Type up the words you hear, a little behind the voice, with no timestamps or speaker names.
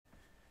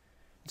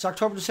It's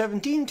October the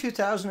 17th,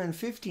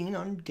 2015.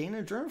 I'm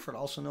Dana Durnford,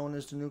 also known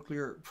as the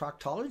Nuclear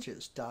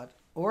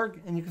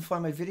Proctologist.org. And you can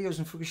find my videos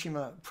and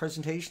Fukushima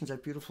presentations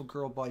at Beautiful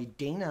Girl by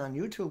Dana on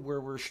YouTube,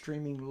 where we're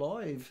streaming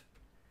live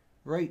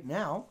right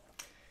now.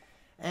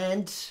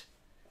 And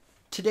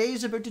today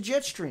is about the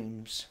jet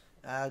streams.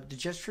 The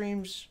jet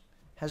streams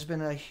has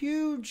been a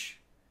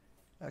huge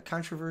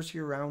controversy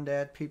around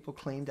that. People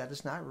claim that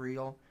it's not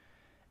real.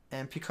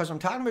 And because I'm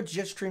talking about the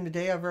jet stream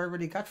today, I've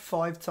already got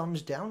 5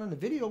 thumbs down on the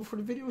video before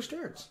the video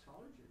starts.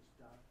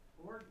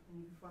 Proctologist.org, and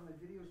you can find my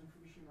videos and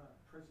Fukushima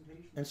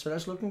presentations. And so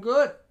that's looking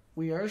good.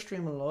 We are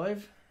streaming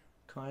live.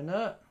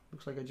 Kinda.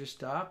 Looks like I just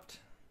stopped.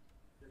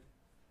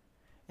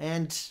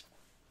 And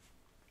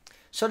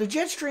so the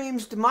jet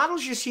streams, the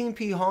models you're seeing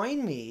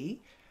behind me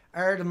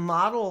are the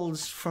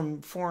models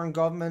from foreign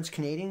governments,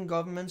 Canadian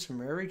governments,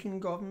 American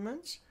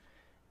governments.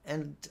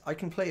 And I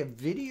can play a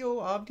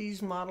video of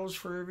these models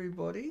for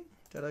everybody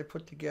that I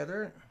put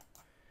together.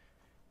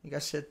 You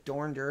got sit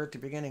Dorn there at the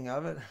beginning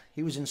of it.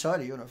 He was inside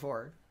a Unit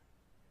 4.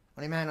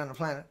 Only man on the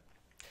planet.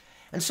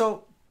 And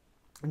so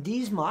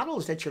these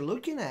models that you're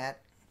looking at,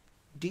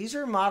 these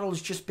are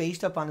models just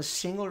based up on a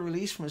single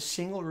release from a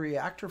single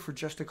reactor for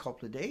just a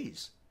couple of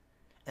days.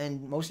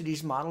 And most of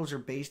these models are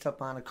based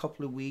up on a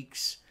couple of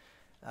weeks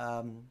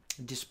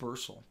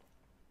dispersal.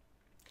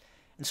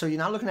 And so you're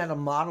not looking at a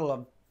model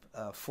of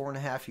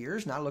 4.5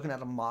 years, not looking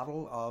at a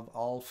model of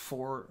all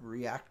 4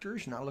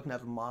 reactors, you're not looking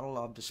at a model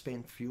of the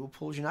spent fuel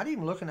pools, you're not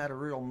even looking at a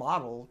real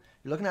model,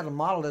 you're looking at a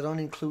model that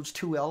only includes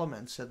 2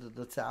 elements out of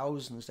the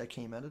thousands that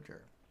came out of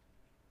there.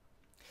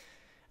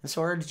 And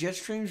so are the jet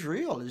streams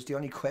real is the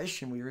only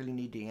question we really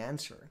need to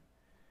answer.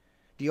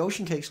 The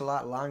ocean takes a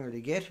lot longer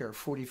to get here,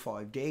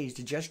 45 days.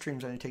 The jet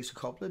streams only takes a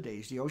couple of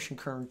days. The ocean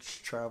currents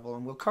travel,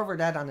 and we'll cover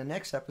that on the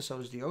next episode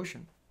of the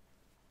ocean.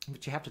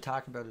 But you have to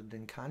talk about it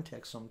in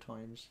context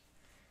sometimes.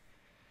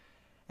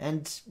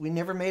 And we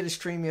never made a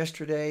stream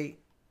yesterday,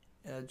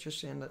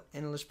 just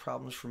endless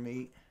problems for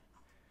me.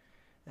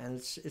 And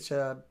it's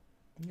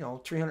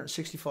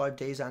 365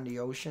 days on the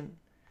ocean,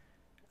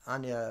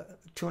 on the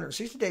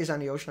 260 days on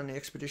the ocean on the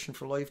Expedition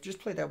for Life. Just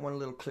play that one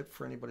little clip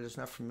for anybody that's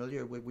not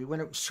familiar with. We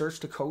went out and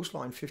searched the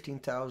coastline,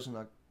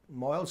 15,000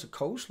 miles of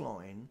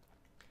coastline,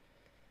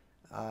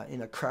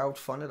 in a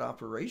crowd-funded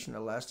operation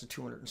that lasted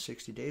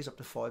 260 days, up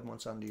to 5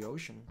 months on the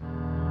ocean.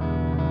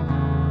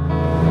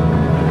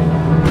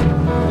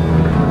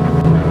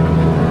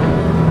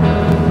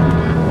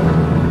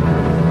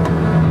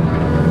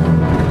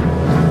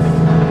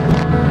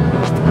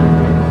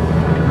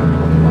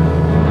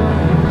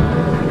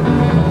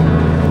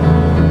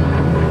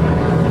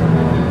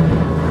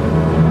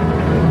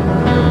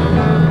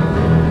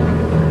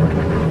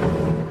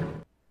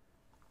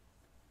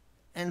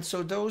 And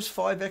so those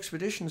 5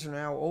 expeditions are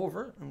now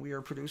over, and we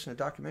are producing a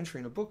documentary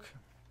and a book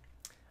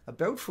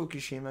about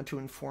Fukushima to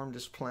inform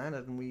this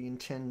planet, and we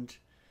intend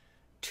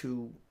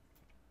to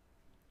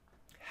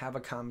have a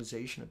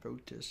conversation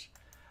about this.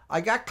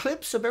 I got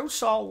clips about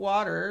salt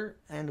water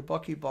and the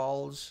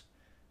buckyballs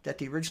that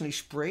they originally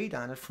sprayed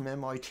on it from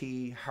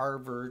MIT,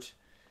 Harvard,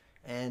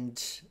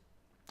 and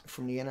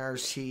from the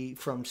NRC,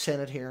 from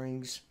Senate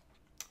hearings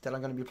that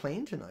I'm going to be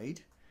playing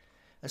tonight.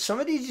 And some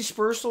of these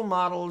dispersal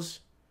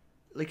models,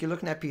 like you're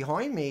looking at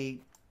behind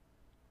me,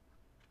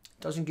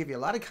 doesn't give you a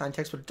lot of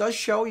context, but it does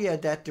show you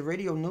that the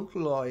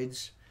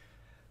radionuclides,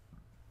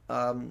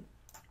 and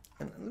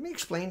let me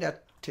explain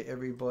that to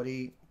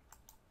everybody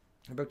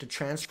about the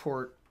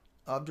transport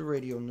of the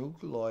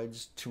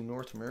radionuclides to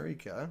North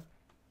America.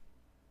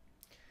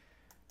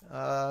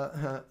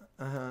 I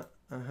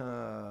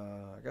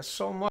got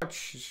so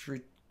much, it's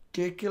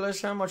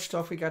ridiculous how much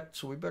stuff we got,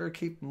 so we better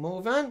keep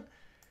moving.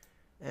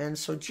 And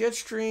so jet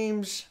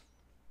streams,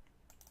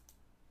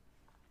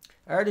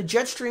 are the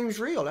jet streams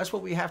real? That's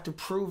what we have to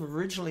prove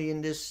originally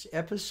in this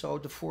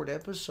episode, the 4th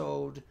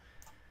episode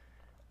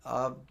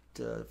of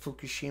the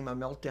Fukushima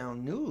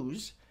Meltdown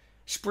News.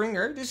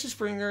 Springer, this is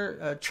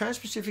Springer,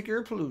 Trans-Pacific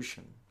air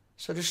pollution.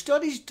 So the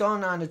studies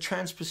done on the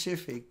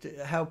Trans-Pacific,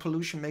 how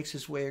pollution makes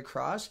its way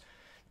across.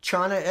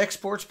 China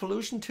exports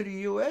pollution to the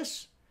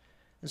U.S.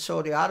 And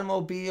so the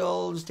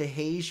automobiles, the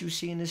haze you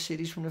see in the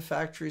cities from the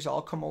factories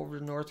all come over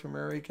to North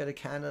America, to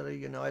Canada,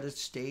 United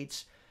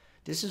States.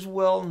 This is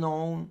well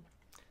known.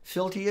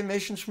 Filthy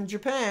emissions from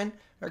Japan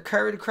are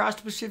carried across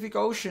the Pacific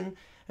Ocean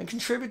and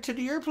contribute to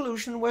the air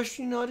pollution in the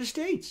western United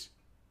States.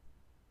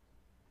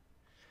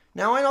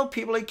 Now, I know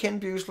people like Ken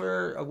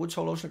Buesseler of Woods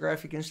Hole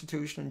Oceanographic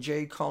Institution and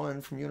Jay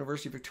Cullen from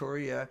University of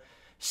Victoria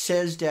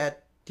says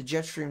that the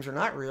jet streams are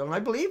not real, and I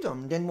believe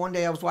them. And then one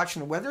day I was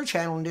watching the Weather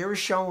Channel, and they were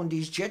showing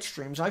these jet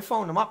streams. I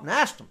phoned them up and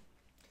asked them.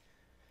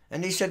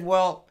 And they said,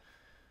 well,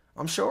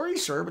 I'm sorry,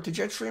 sir, but the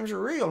jet streams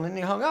are real. And then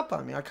they hung up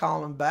on me. I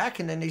called them back,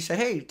 and then they said,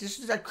 hey, this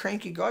is that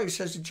cranky guy who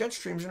says the jet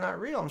streams are not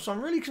real. So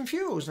I'm really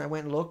confused. And I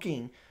went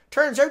looking.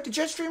 Turns out the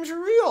jet streams are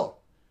real.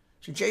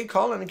 So Jay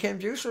Cullen and Ken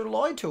Buesseler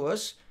lied to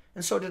us,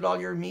 and so did all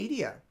your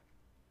media.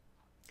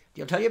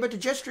 They'll tell you about the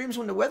jet streams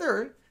when the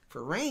weather,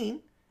 for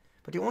rain,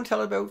 but they won't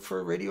tell about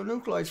for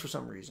radionuclides for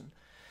some reason.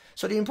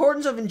 So the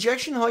importance of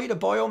injection height of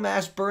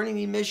biomass burning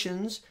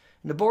emissions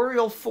in the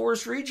boreal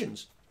forest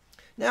regions.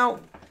 Now,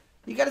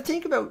 you got to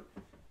think about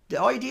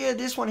the idea of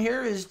this one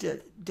here is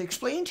to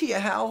explain to you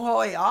how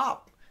high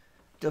up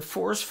the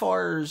forest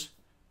fires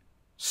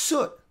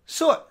soot.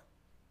 So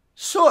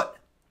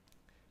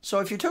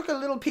if you took a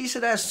little piece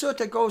of that soot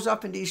that goes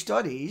up in these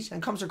studies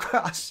and comes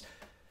across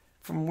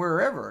from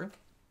wherever,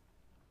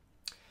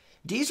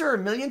 these are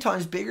 1,000,000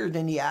 times bigger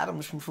than the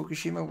atoms from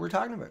Fukushima we're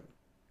talking about.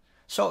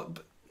 So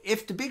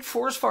if the big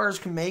forest fires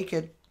can make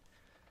it,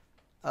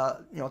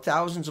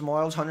 thousands of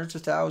miles, hundreds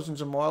of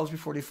thousands of miles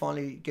before they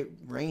finally get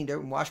rained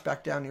out and washed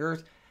back down the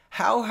earth,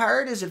 how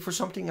hard is it for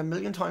something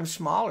 1,000,000 times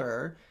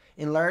smaller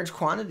in large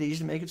quantities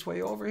to make its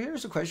way over?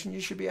 Here's a question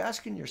you should be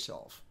asking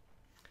yourself.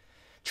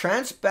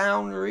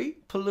 Transboundary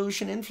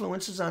pollution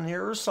influences on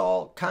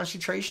aerosol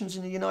concentrations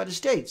in the United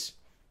States.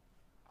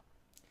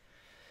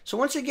 So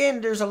once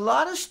again, there's a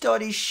lot of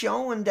studies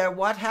showing that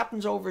what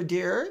happens over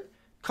there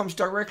comes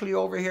directly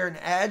over here and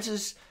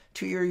adds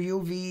to your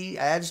UV,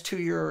 adds to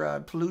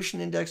your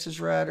pollution indexes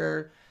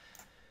rather.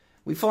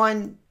 We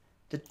find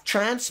the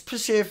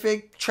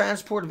trans-Pacific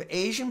transport of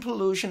Asian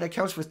pollution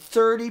accounts for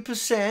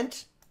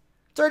 30%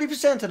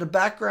 of the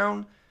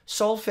background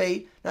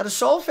sulfate. Now the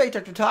sulfate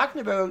that they're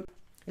talking about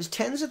is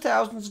tens of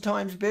thousands of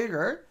times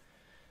bigger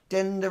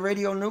than the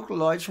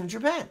radionuclides from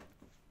Japan.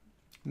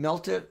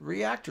 Melted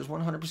reactors,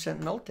 100%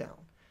 meltdown.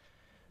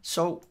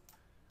 So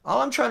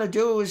all I'm trying to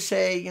do is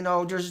say,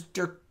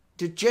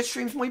 the jet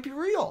streams might be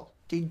real.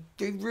 They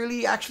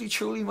really, actually,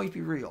 truly might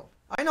be real.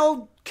 I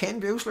know Ken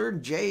Buesseler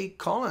and Jay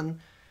Cullen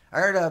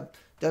are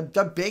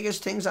the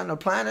biggest things on the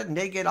planet, and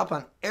they get up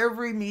on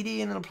every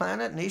media on the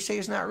planet, and they say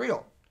it's not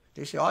real.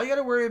 They say all you got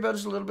to worry about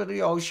is a little bit of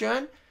the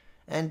ocean,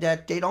 and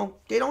that they don't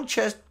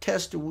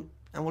test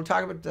and we'll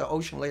talk about the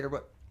ocean later,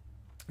 but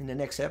in the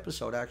next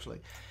episode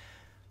actually.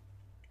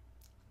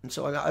 And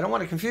so I don't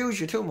want to confuse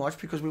you too much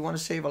because we want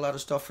to save a lot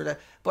of stuff for that.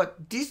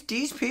 But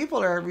these people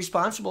are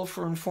responsible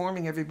for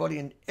informing everybody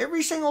and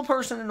every single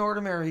person in North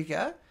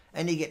America,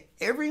 and they get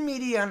every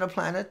media on the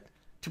planet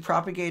to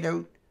propagate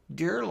out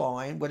their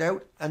line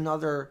without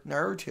another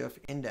narrative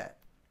in that.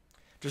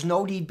 There's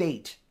no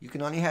debate. You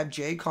can only have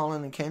Jay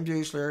Cullen and Ken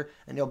Buesseler,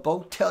 and they'll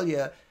both tell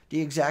you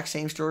the exact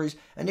same stories.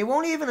 And they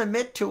won't even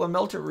admit to a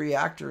melted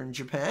reactor in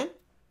Japan.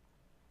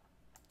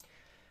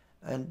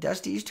 And that's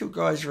these two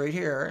guys right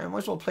here. I might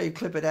as well play a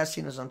clip of that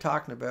scene as I'm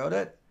talking about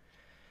it.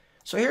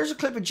 So here's a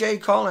clip of Jay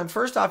Cullen.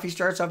 First off, he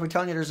starts off by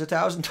telling you there's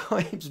 1,000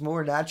 times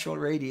more natural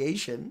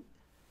radiation.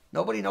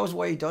 Nobody knows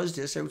why he does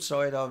this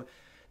outside of...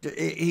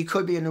 He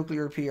could be a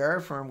nuclear PR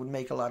firm, would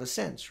make a lot of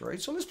sense,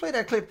 right? So let's play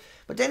that clip.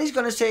 But then he's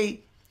going to say,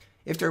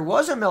 if there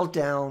was a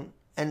meltdown,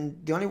 and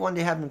the only one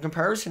they have in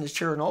comparison is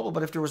Chernobyl,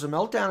 but if there was a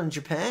meltdown in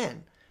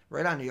Japan,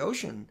 right on the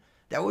ocean,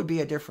 that would be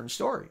a different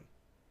story.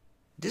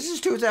 This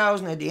is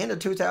 2000, at the end of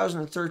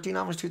 2013,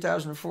 almost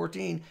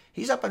 2014.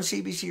 He's up on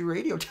CBC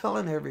radio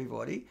telling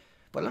everybody.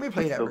 But let me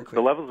play that real quick.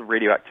 The levels of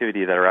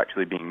radioactivity that are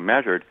actually being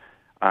measured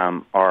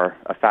are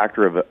a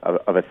factor of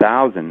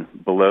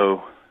 1,000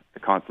 below the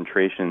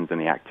concentrations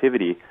and the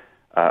activity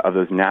of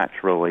those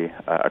naturally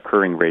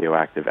occurring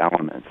radioactive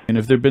elements. And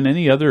have there been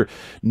any other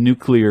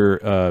nuclear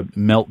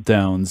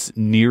meltdowns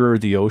nearer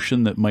the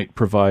ocean that might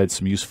provide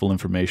some useful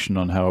information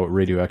on how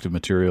radioactive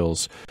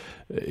materials,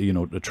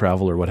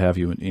 travel or what have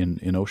you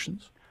in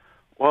oceans?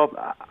 Well,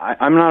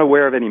 I'm not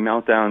aware of any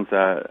meltdowns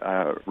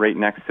right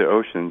next to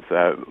oceans.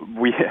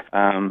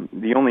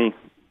 The only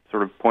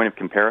sort of point of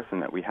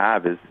comparison that we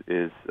have is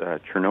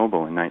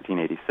Chernobyl in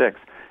 1986.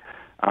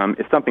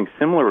 If something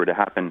similar were to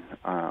happen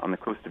on the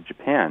coast of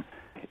Japan,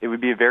 it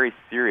would be a very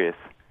serious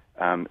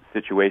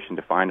situation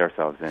to find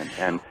ourselves in.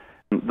 And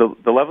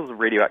the levels of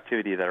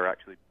radioactivity that are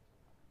actually...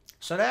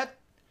 So that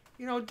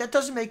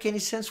doesn't make any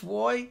sense.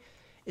 Why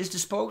is the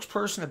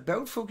spokesperson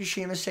about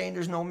Fukushima saying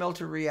there's no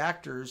melted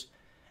reactors,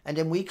 and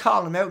then we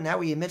call him out, now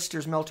he admits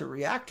there's melted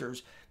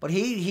reactors, but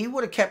he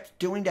would have kept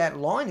doing that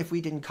line if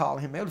we didn't call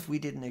him out, if we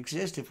didn't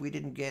exist, if we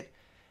didn't get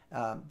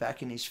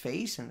back in his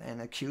face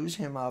and accuse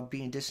him of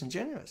being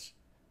disingenuous.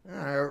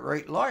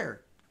 Outright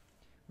liar.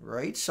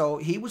 Right? So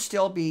he would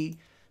still be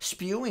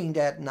spewing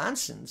that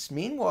nonsense.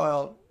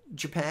 Meanwhile,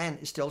 Japan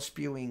is still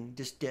spewing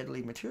this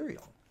deadly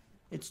material.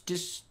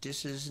 This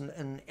is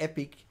an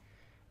epic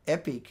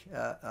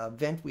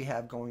event we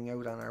have going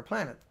out on our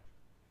planet.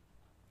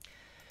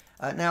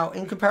 Now,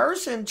 in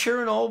comparison,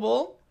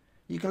 Chernobyl,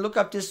 you can look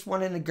up this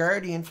one in The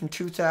Guardian from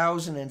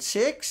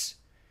 2006,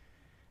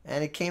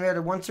 and it came out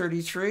at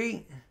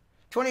 133.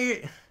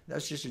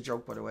 That's just a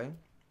joke, by the way.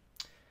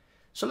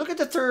 So look at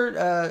the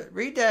third,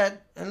 read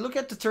that, and look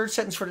at the third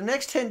sentence. For the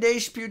next 10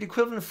 days, spewed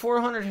equivalent of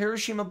 400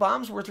 Hiroshima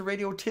bombs worth of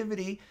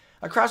radioactivity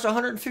across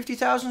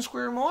 150,000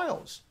 square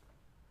miles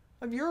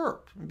of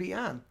Europe and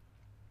beyond.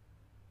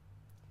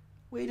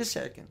 Wait a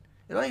second.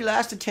 It only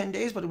lasted 10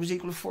 days, but it was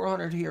equal to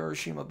 400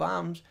 Hiroshima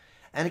bombs,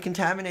 and it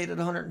contaminated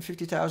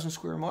 150,000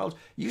 square miles.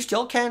 You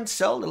still can't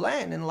sell the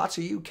land in lots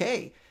of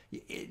UK,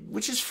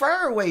 which is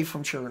far away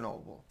from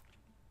Chernobyl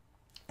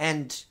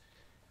and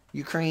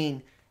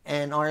Ukraine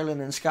and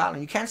Ireland and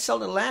Scotland. You can't sell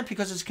the land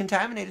because it's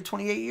contaminated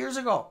 28 years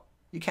ago.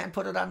 You can't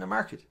put it on the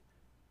market.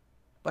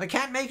 But it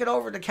can't make it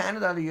over to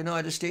Canada, the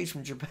United States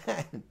from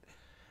Japan.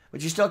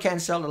 But you still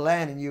can't sell the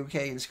land in UK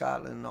and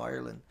Scotland and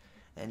Ireland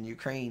and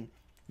Ukraine.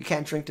 You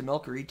can't drink the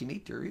milk or eat the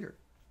meat there either.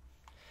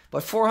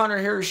 But 400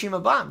 Hiroshima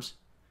bombs.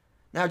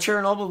 Now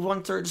Chernobyl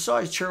was 1/3 the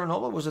size.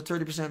 Chernobyl was a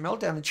 30%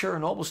 meltdown, and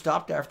Chernobyl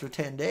stopped after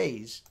 10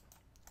 days.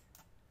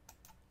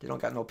 They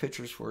don't got no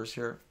pictures for us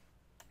here.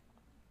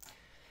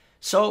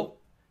 So,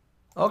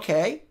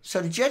 okay,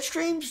 so the jet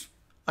streams,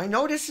 I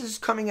know this is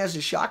coming as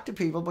a shock to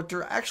people, but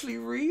they're actually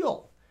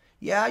real.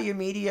 Yeah, your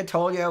media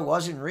told you it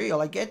wasn't real.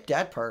 I get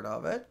that part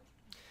of it.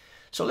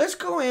 So let's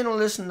go in and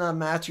listen to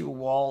Matthew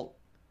Walt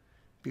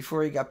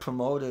before he got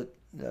promoted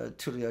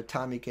to the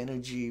atomic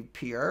energy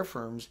PR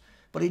firms.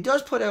 But he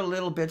does put out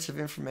little bits of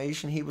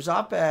information. He was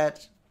up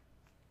at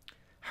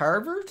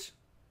Harvard.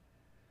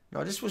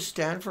 No, this was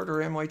Stanford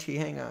or MIT.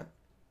 Hang on.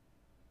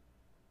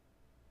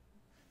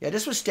 Yeah,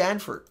 this was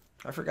Stanford.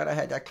 I forgot I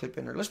had that clip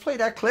in there. Let's play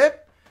that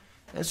clip.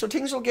 And so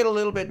things will get a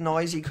little bit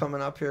noisy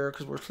coming up here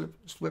because we're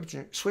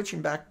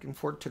switching back and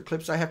forth to the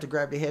clips. I have to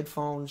grab the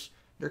headphones.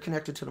 They're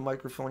connected to the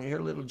microphone. You hear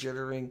a little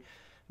jittering.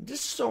 This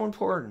is so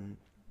important.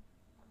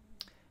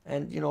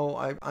 And, you know,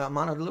 I'm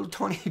on a little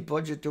tiny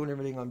budget doing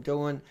everything I'm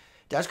doing.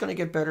 That's going to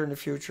get better in the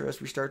future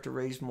as we start to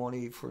raise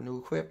money for new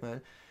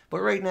equipment.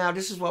 But right now,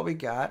 this is what we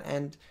got.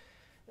 And,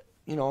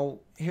 you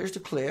know, here's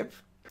the clip.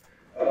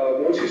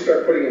 Once you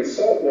start putting in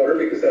salt water,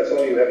 because that's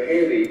all you have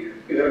handy,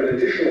 you have an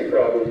additional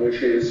problem,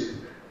 which is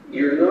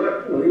you're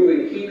not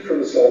removing heat from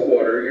the salt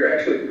water. You're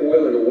actually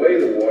boiling away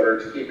the water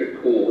to keep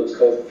it cool. It's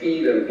called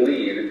feed and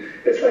bleed.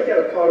 It's like had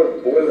a pot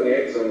of boiling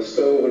eggs on the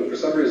stove, and for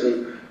some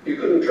reason, you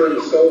couldn't turn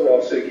the stove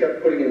off, so you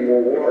kept putting in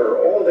more water.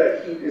 All of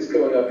that heat is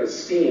going up as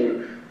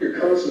steam. You're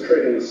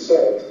concentrating the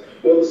salt.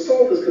 Well, the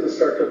salt is going to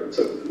start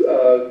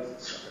to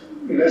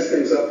mess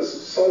things up. The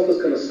salt is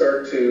going to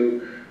start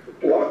to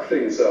block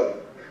things up.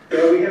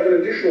 Now, we have an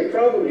additional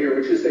problem here,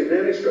 which is they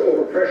managed to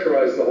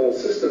overpressurize the whole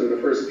system in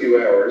the first few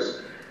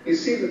hours. You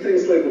see the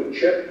things labeled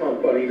jet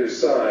pump on either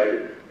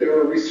side. There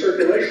are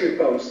recirculation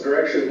pumps that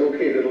are actually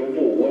located a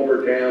little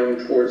lower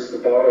down towards the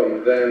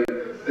bottom than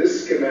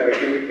this schematic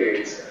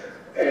indicates.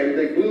 And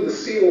they blew the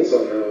seals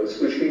on those,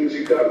 which means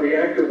you've got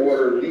reactor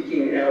water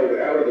leaking out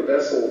of the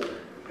vessel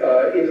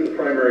into the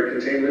primary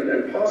containment,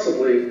 and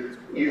possibly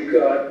you've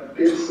got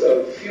bits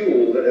of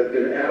fuel that have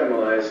been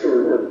atomized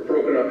or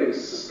broken up into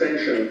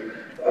suspension.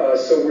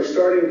 So we're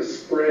starting to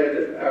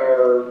spread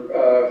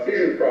our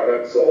fission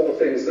products, all the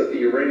things that the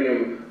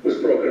uranium was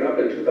broken up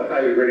into, the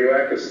highly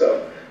radioactive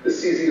stuff, the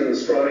cesium, the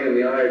strontium,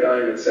 the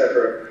iodine,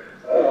 etc.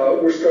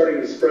 We're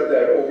starting to spread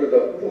that over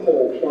the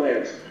whole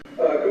plant.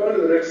 Go on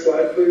to the next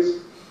slide,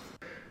 please.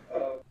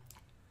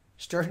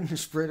 Starting to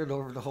spread it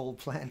over the whole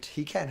plant.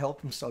 He can't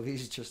help himself.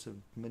 He's just a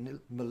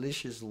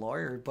malicious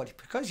lawyer. But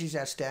because he's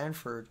at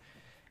Stanford,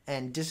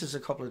 and this is a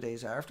couple of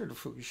days after the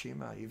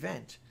Fukushima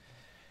event,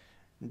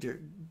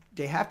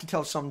 they have to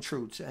tell some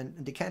truths, and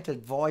they can't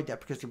avoid that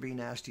because they're being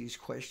asked these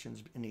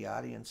questions in the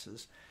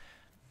audiences.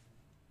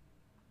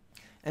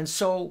 And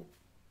so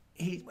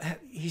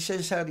he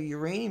says how the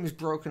uranium is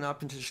broken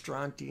up into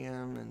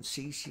strontium and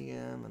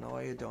cesium and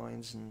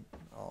iodines and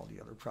all the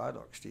other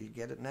products. Do you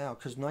get it now?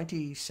 Because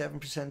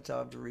 97%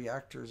 of the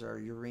reactors are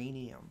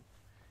uranium.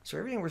 So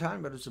everything we're talking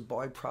about is a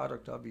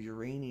byproduct of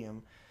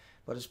uranium,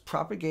 but it's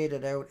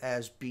propagated out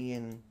as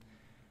being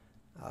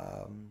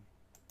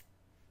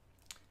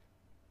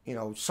you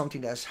know,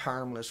 something that's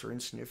harmless or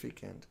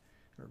insignificant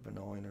or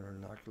benign or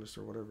innocuous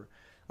or whatever.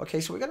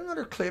 Okay, so we got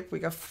another clip. We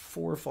got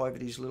 4 or 5 of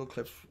these little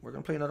clips. We're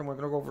going to play another one.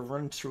 We're going to go over,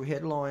 run through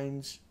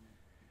headlines,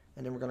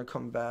 and then we're going to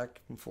come back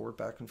and forth,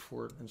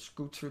 and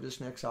scoot through this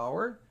next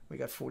hour. We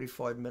got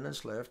 45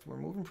 minutes left. We're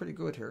moving pretty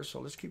good here, so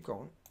let's keep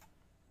going.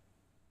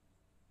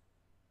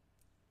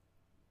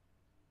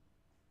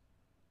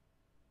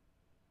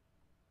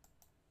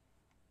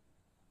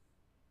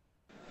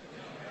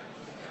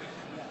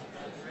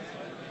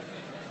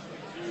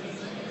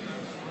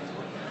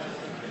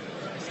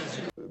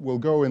 Will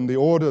go in the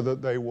order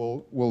that they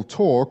will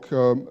talk.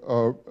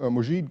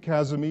 Mujib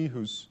Kazemi,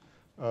 who's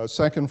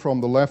second from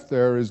the left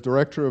there, is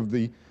director of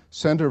the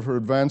Center for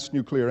Advanced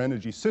Nuclear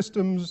Energy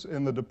Systems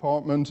in the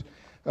department.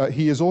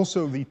 He is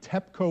also the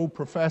TEPCO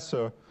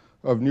professor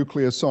of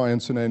nuclear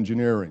science and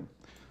engineering.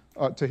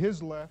 To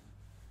his left,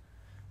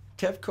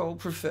 TEPCO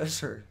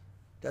professor.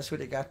 That's what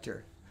they got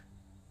there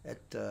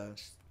at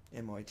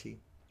MIT.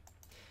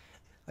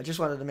 I just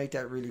wanted to make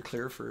that really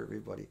clear for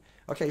everybody.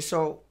 Okay,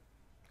 so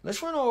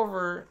let's run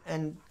over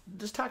and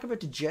let's talk about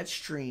the jet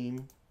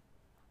stream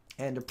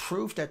and the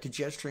proof that the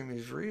jet stream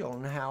is real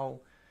and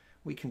how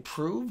we can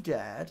prove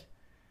that.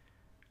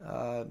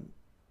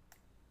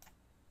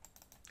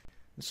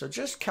 So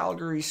just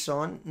Calgary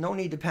Sun, no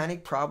need to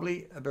panic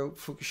probably about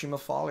Fukushima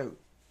fallout.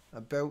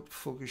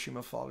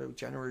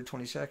 January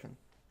 22nd.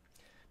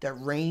 That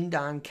rained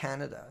on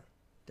Canada.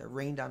 That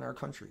rained on our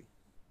country.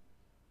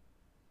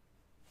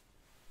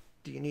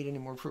 Do you need any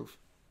more proof?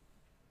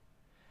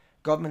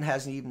 Government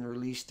hasn't even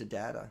released the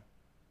data.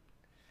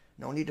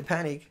 No need to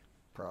panic,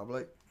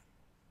 probably.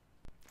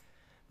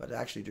 But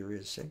actually there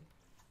is, see?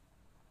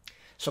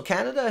 So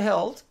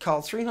Canada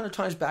called 300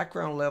 times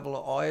background level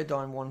of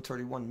iodine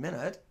 131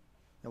 minute,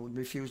 and would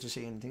refuse to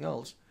say anything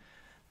else.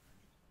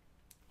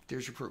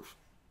 There's your proof.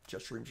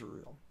 Jet streams are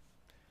real.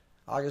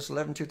 August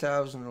 11,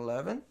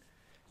 2011,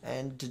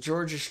 and the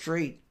Georgia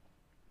Strait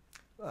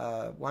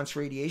wants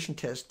radiation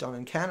tests done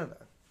in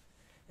Canada.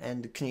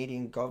 And the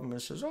Canadian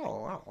government says,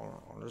 oh,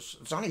 well,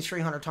 it's only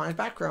 300 times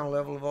background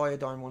level of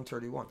iodine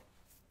 131.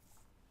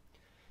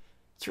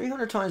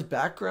 300 times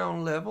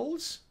background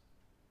levels?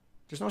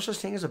 There's no such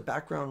thing as a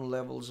background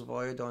levels of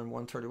iodine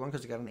 131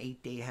 because they got an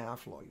 8-day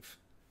half-life.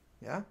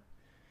 Yeah?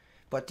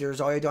 But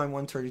there's iodine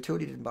 132,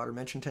 they didn't bother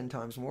mention 10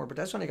 times more, but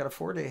that's only got a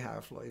 4-day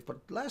half-life. But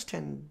last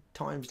 10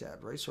 times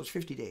that, right? So it's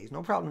 50 days.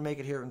 No problem to make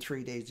it here in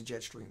 3 days to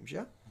jet streams,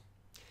 yeah?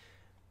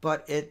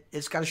 But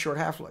it's got a short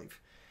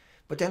half-life.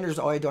 But then there's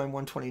iodine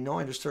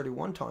 129, there's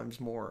 31 times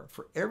more.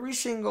 For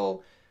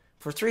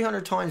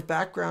 300 times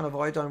background of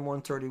iodine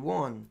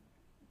 131,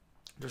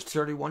 there's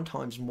 31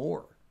 times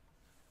more.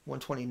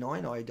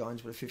 129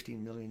 iodines with a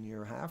 15 million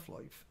year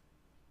half-life.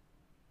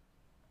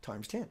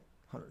 Times 10,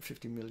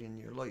 150 million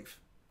year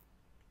life.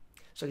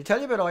 So they tell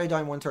you about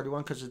iodine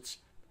 131 because it's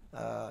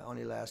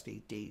only lasts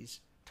 8 days,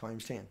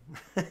 times 10.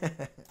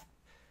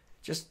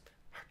 Just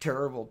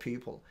terrible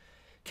people.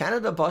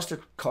 Canada busted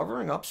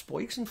covering up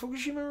spikes in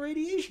Fukushima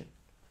radiation.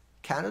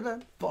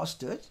 Canada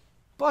busted.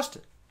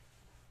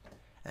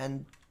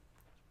 And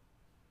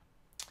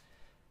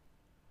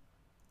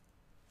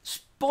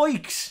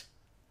spikes.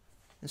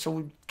 And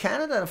so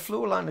Canada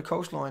flew along the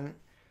coastline,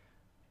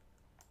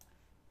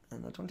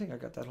 and I don't think I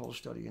got that whole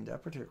study in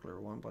that particular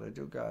one, but I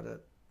do got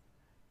it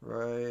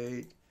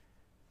right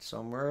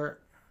somewhere.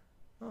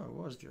 Oh, it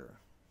was there.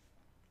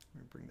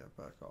 Let me bring that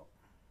back up.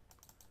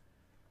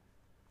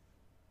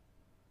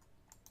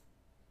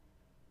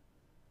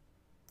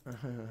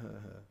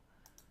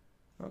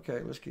 Okay,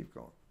 let's keep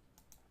going.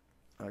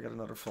 I got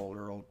another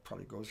folder. I'll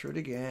probably go through it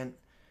again.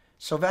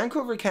 So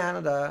Vancouver,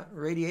 Canada,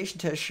 radiation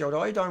tests showed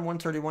iodine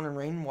 131 in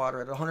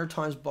rainwater at 100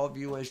 times above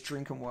U.S.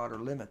 drinking water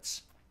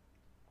limits.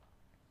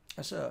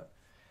 So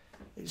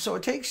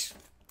it takes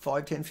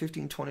 5, 10,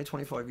 15, 20,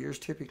 25 years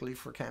typically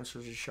for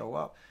cancers to show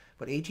up.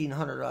 But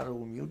 1,800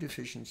 autoimmune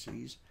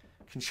deficiencies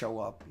can show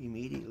up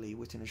immediately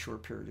within a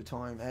short period of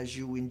time as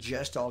you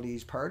ingest all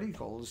these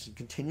particles,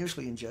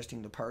 continuously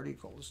ingesting the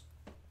particles.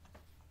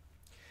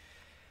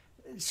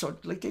 So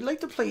like they like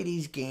to play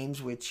these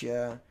games, which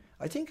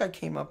I think I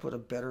came up with a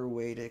better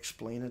way to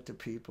explain it to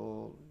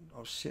people.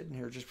 I was sitting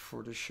here just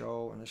before the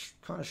show, and it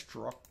kind of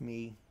struck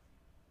me,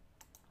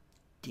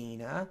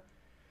 Dina.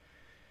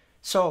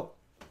 So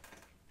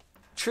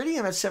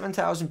tritium at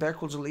 7,000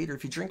 becquerels a liter.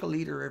 If you drink a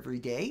liter every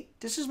day,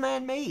 this is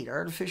man-made.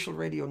 Artificial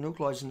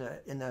radionuclides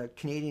in the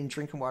Canadian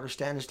drinking water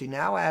standards. They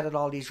now added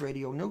all these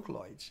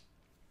radionuclides.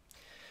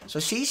 So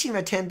cesium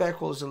at 10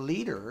 becquerels a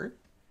liter.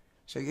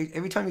 So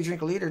every time you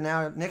drink a liter,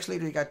 now next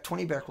liter you got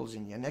 20 becquerels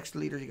in you. Next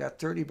liter you got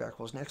 30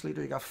 becquerels. Next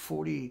liter you got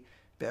 40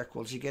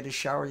 becquerels. You get a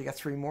shower, you got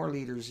 3 more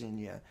liters in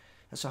you.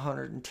 That's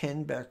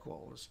 110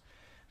 becquerels.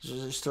 So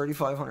there's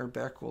 3,500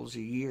 becquerels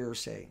a year,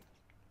 say.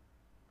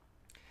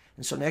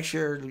 And so next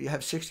year you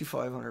have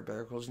 6,500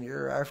 becquerels, and the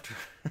year after,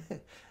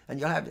 and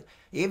you'll have,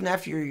 even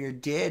after you're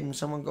dead and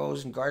someone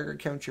goes and Geiger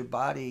counts your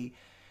body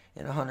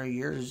in 100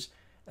 years,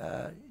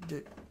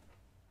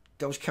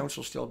 those counts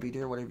will still be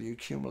there, whatever you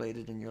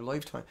accumulated in your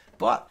lifetime.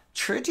 But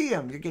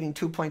tritium, you're getting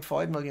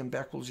 2.5 million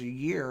becquerels a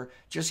year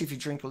just if you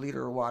drink a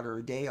liter of water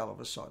a day all of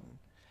a sudden.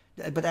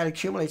 But that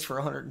accumulates for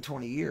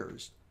 120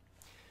 years.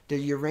 The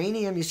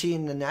uranium you see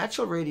in the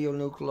natural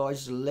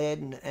radionuclides, the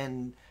lead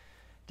and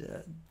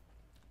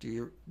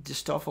the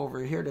stuff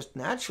over here that's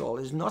natural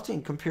is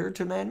nothing compared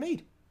to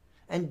man-made.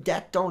 And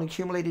that don't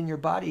accumulate in your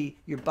body.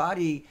 Your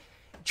body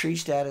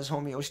treats that as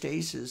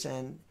homeostasis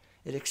and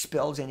it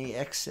expels any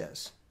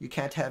excess. You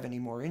can't have any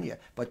more in you.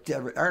 But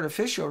the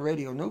artificial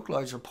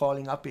radionuclides are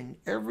piling up in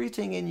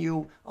everything in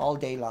you all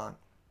day long.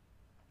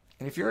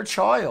 And if you're a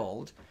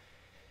child,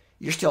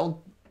 you're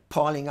still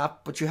piling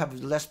up, but you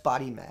have less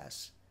body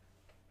mass.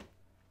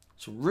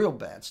 It's real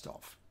bad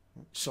stuff.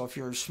 So if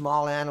you're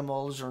small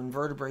animals or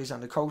invertebrates on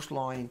the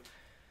coastline,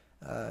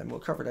 and we'll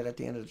cover that at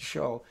the end of the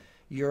show,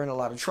 you're in a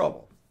lot of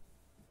trouble.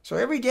 So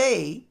every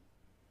day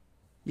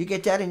you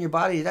get that in your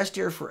body, that's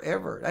there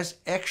forever. That's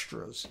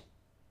extras.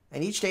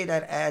 And each day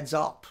that adds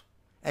up.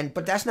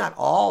 But that's not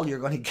all you're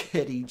going to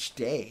get each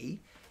day.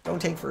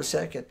 Don't think for a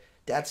second.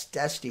 That's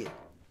the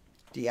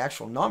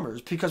actual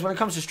numbers. Because when it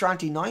comes to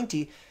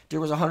strontium-90, there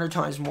was 100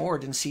 times more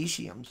than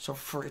cesium. So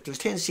if there's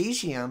 10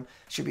 cesium, it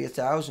should be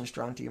 1,000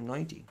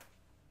 strontium-90.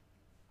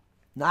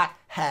 Not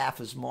half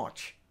as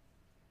much.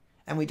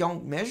 And we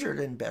don't measure it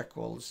in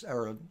becquerels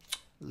or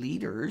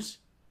liters.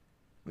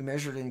 We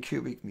measure it in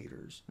cubic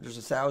meters. There's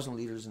 1,000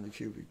 liters in the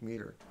cubic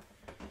meter.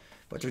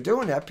 But they're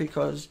doing that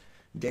because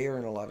they are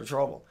in a lot of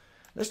trouble.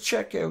 Let's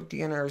check out the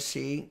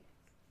NRC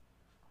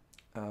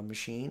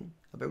machine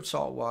about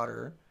salt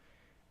water.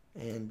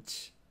 And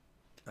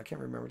I can't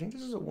remember. I think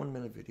this is a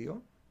 1-minute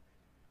video.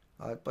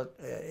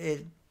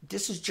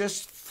 This is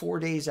just 4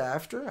 days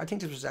after. I think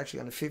this was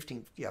actually on the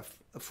 15th. Yeah,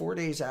 4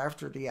 days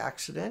after the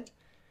accident.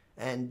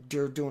 and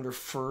they're doing their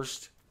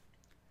first.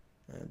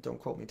 Don't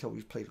quote me until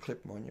we've played a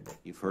clip on you. But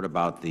you've heard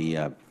about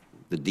the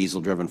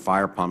diesel-driven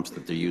fire pumps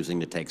that they're using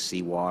to take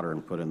seawater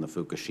and put in the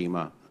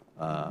Fukushima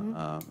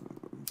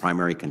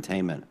primary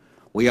containment.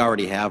 We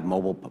already have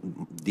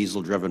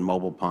diesel-driven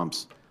mobile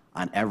pumps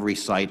on every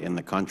site in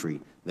the country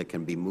that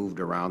can be moved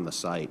around the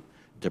site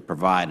to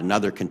provide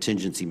another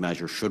contingency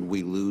measure should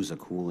we lose a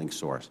cooling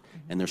source.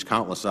 And there's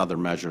countless other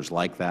measures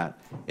like that.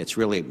 It's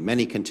really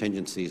many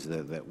contingencies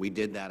that we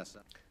did that.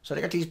 So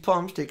they got these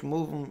pumps, they can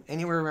move them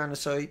anywhere around the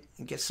site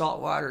and get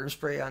salt water and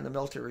spray on the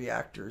melted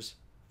reactors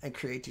and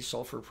create these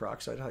sulfur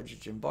peroxide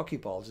hydrogen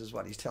buckyballs is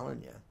what he's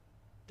telling you.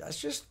 That's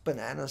just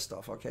banana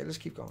stuff. Okay, let's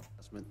keep going.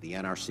 The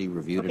NRC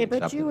reviewed it.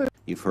 But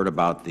you've heard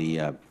about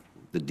the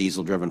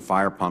diesel-driven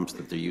fire pumps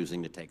that they're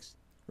using to take.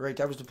 Right,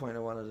 that was the point I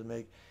wanted to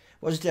make.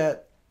 Was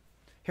that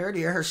here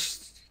they are,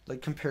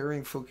 like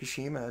comparing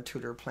Fukushima to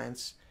their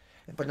plants,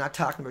 but not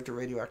talking about the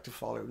radioactive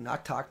fallout,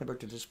 not talking about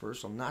the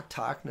dispersal, not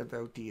talking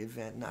about the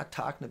event, not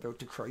talking about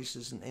the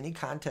crisis in any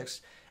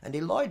context. And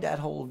they lied that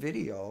whole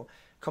video.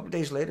 A couple of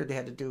days later, they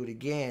had to do it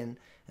again,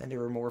 and they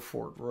were more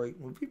forthright.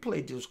 We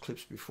played those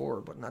clips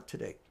before, but not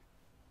today.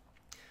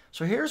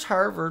 So here's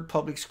Harvard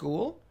Public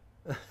School.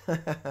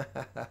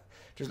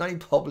 There's nothing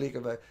public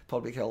about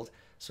public health,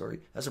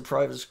 sorry. That's a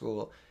private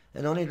school.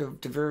 And only the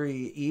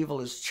very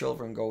evilest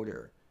children go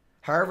there.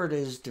 Harvard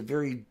is the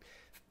very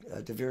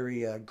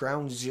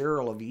ground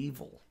zero of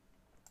evil.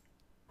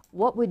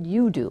 What would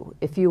you do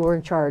if you were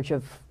in charge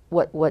of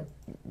what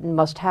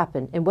must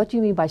happen? And what do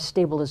you mean by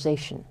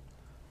stabilization?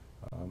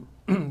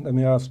 Let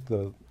me answer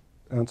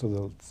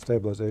the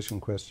stabilization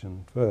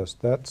question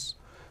first. That's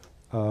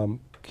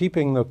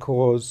keeping the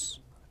cores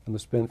and the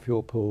spent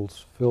fuel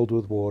pools filled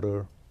with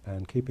water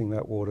and keeping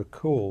that water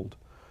cooled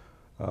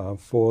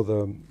for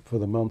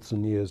the months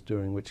and years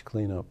during which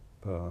cleanup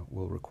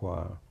will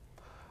require.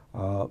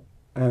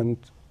 And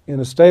in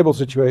a stable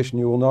situation,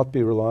 you will not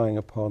be relying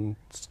upon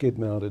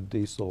skid-mounted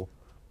diesel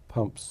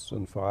pumps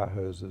and fire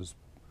hoses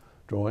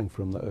drawing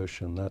from the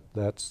ocean.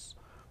 That's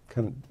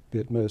can be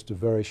at most a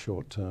very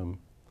short-term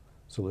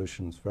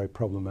solutions, very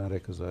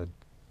problematic as I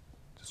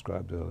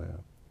described earlier.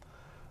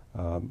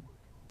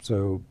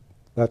 So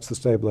that's the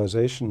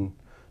stabilization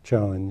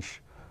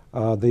challenge.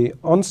 The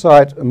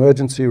on-site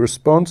emergency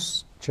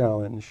response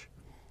challenge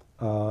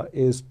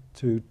is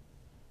to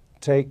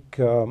take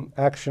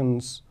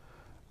actions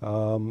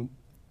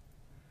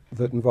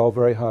that involve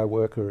very high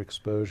worker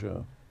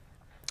exposure.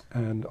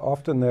 And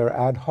often they're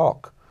ad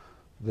hoc.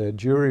 They're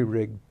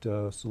jury-rigged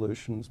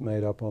solutions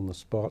made up on the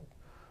spot.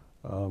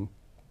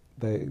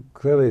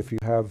 Clearly, if you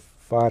have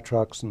fire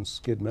trucks and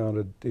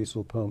skid-mounted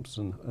diesel pumps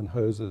and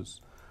hoses,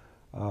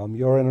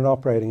 you're in an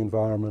operating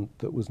environment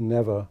that was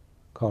never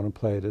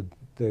contemplated.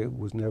 There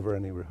was never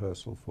any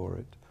rehearsal for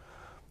it.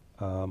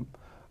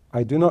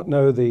 I do not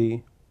know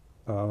the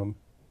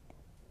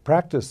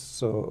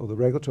practice or the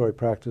regulatory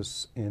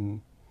practice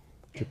in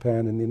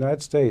Japan. In the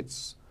United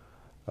States,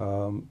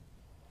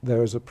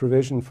 there is a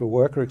provision for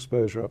worker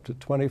exposure up to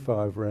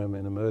 25 rem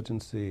in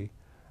emergency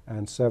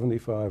and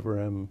 75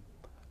 rem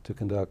to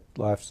conduct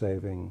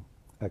life-saving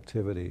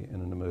activity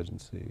in an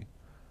emergency.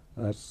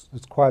 It's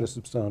quite a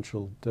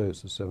substantial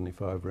dose, a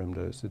 75 rem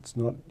dose. It's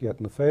not yet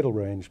in the fatal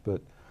range,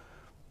 but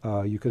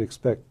you could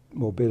expect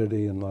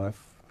morbidity and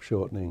life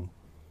shortening.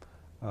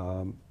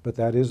 But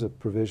that is a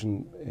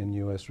provision in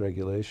U.S.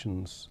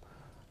 regulations,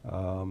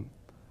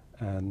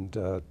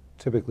 and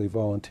typically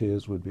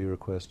volunteers would be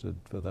requested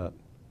for that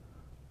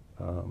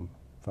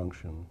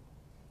function.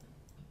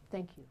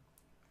 Thank you.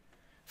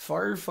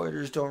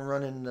 Firefighters don't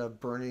run into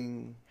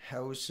burning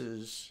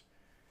houses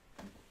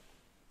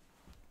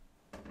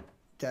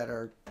that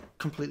are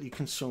completely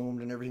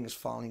consumed and everything is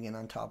falling in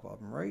on top of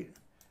them, right?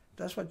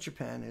 That's what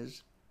Japan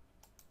is.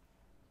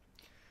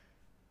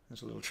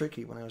 It's a little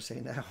tricky when I was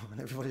saying that, and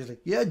everybody's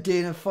like, yeah,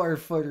 Dana,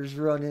 firefighters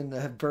run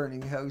into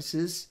burning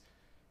houses.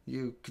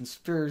 You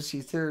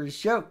conspiracy theorists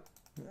shout.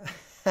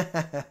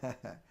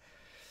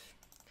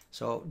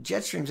 So,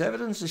 jet streams,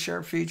 evidence of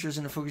sharp features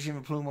in the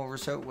Fukushima plume over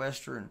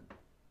southwestern.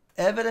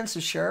 Evidence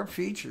of sharp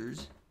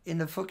features in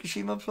the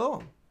Fukushima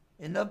plume.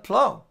 In the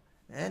plume.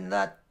 In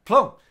that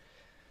plume.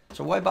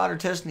 So why bother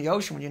testing the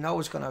ocean when you know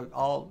it's going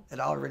to it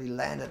already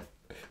landed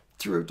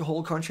throughout the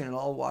whole country and it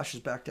all washes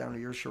back down to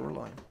your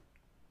shoreline?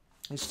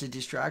 It's the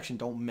distraction.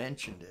 Don't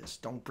mention this.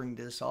 Don't bring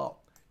this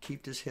up.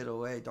 Keep this hid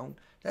away.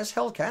 That's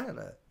Health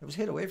Canada. It was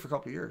hid away for a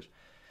couple of years.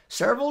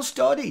 Several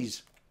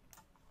studies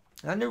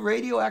on the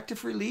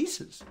radioactive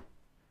releases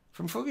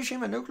from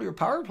Fukushima nuclear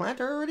power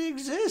plant already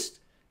exist.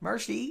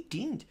 March the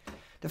 18th.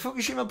 The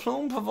Fukushima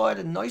plume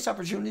provided nice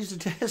opportunities to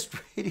test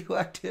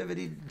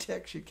radioactivity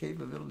detection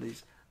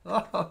capabilities.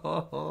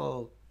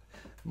 Oh,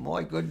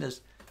 my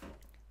goodness.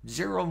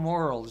 Zero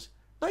morals.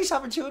 Nice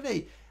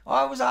opportunity.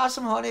 Oh, it was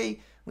awesome,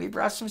 honey. We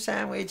brought some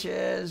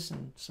sandwiches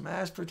and some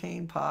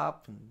aspartame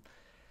pop and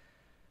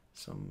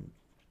some...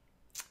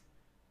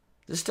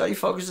 This study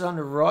focuses on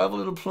the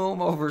arrival of the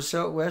plume over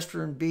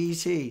southwestern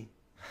BC.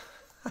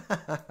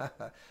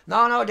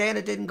 No, Dan,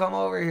 it didn't come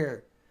over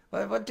here.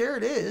 But there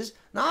it is.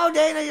 No,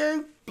 Dana,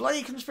 you're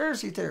bloody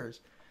conspiracy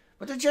theorist.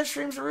 But the jet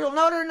streams are real.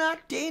 No, they're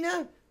not,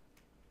 Dana.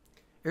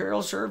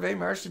 Aerial survey,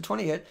 March the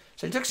 20th.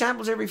 So they took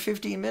samples every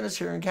 15 minutes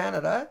here in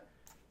Canada.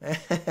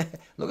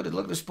 Look at it,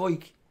 look at the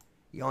spike.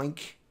 Yoink.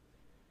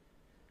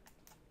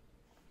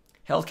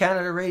 Health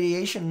Canada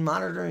Radiation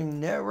Monitoring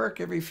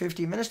Network every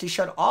 50 minutes. They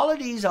shut all of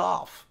these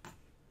off.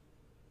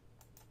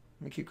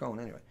 Let me keep going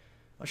anyway.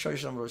 I'll show you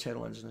some of those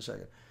headlines in a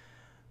second.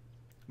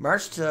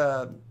 March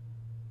 12th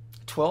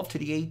to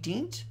the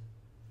 18th.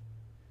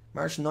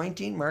 March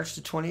 19th, March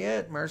the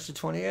 20th, March the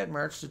 20th,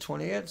 March the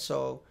 20th.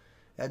 So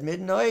at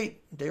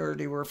midnight, they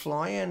were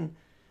flying.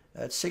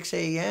 At 6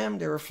 a.m.,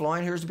 they were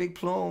flying. Here's the big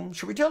plume.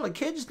 Should we tell the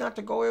kids not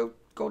to go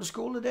to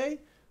school today?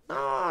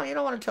 No, you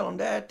don't want to tell them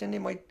that. Then they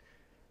might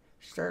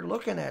start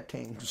looking at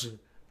things.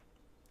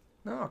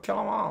 No, kill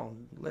them all.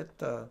 Let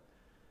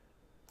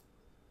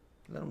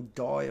them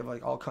die of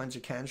like all kinds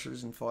of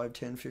cancers in 5,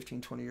 10,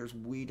 15, 20 years.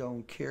 We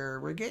don't care.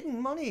 We're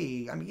getting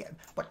money. I mean, yeah,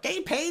 but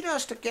they paid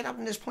us to get up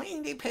in this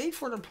plane. They paid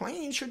for the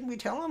plane. Shouldn't we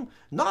tell them?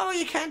 No,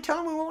 you can't tell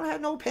them. We won't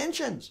have no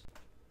pensions.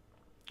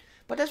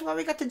 But that's why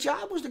we got the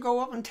job, was to go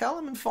up and tell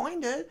them and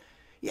find it.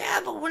 Yeah,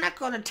 but we're not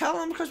going to tell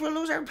them because we'll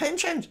lose our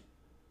pensions.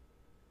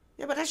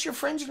 Yeah, but that's your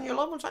friends and your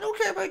loved ones. I don't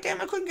care about them.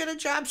 I couldn't get a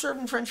job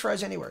serving French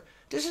fries anywhere.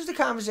 This is the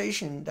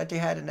conversation that they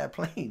had in that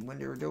plane when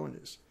they were doing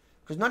this.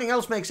 Because nothing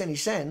else makes any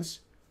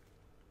sense.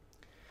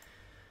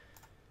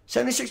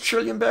 76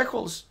 trillion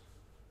becquerels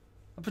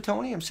of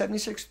plutonium,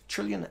 76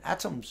 trillion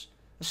atoms,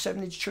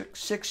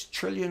 76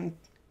 trillion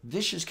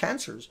vicious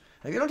cancers.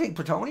 If you don't think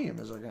plutonium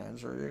is a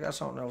cancer, you got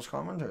something else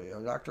coming to you.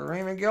 Dr.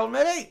 Raymond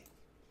Gilmitty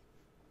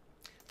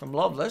from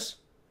Loveless.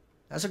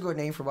 That's a good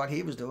name for what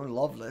he was doing,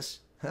 Loveless.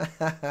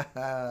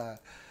 And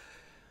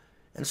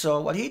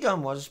so what he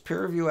done was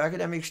peer review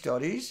academic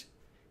studies.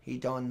 He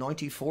done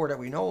 94 that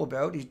we know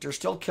about. They're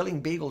still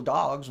killing beagle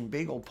dogs and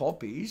beagle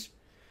puppies.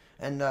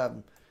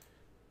 And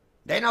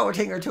they know a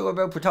thing or two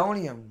about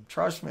plutonium,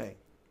 trust me.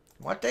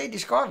 What they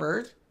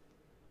discovered,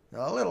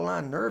 a little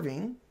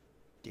unnerving,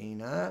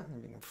 Dina,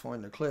 if you can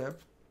find the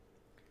clip.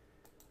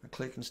 I'm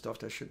clicking stuff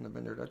that shouldn't have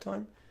been there that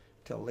time,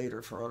 till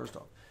later for other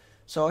stuff.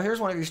 So here's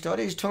one of these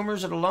studies.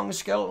 Tumors of the lung,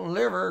 skeleton, and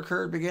liver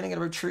occurred beginning at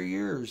about 3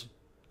 years.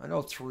 I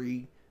know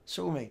 3.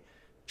 Sue me.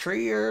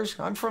 3 years.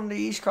 I'm from the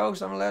East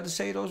Coast. I'm allowed to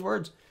say those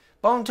words.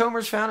 Bone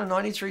tumors found in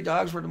 93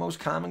 dogs were the most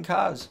common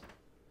cause.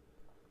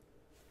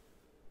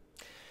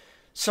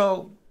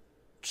 So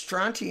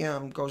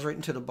strontium goes right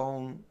into the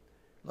bone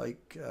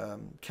like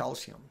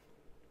calcium.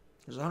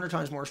 There's 100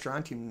 times more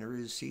strontium than there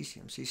is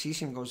cesium. See,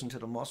 cesium goes into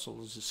the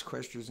muscles, it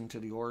sequesters into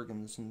the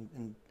organs,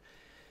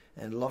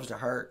 and loves the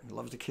heart, and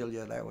loves to kill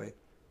you that way.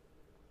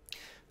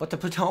 But the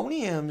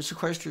plutonium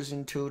sequesters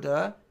into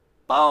the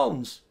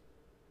bones.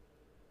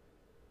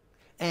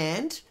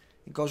 And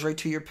it goes right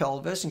to your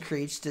pelvis and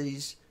creates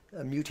these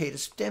mutated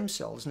stem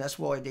cells. And that's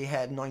why they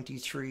had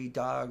 93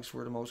 dogs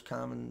were the most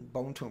common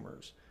bone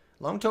tumors.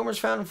 Lung tumors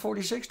found in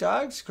 46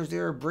 dogs because they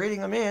were breeding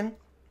them in.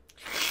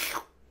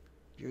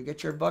 You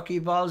get your bucky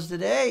balls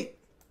today.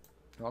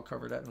 I'll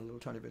cover that in a little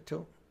tiny bit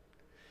too.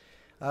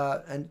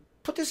 And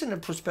put this into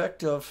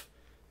perspective.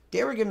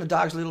 They were giving the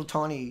dogs little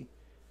tiny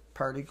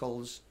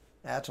particles,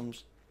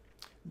 atoms.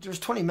 There's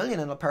 20 million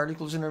of the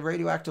particles in a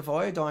radioactive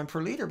iodine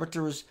per liter, but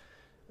there was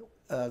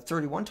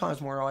 31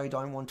 times more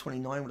iodine,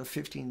 129, with a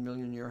 15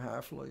 million year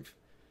half-life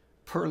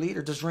per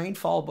liter. Does rain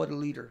fall by the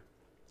liter?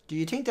 Do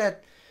you think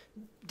that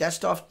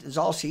stuff is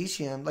all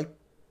cesium? Like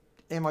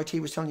MIT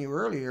was telling you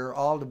earlier,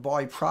 all the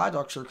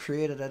byproducts are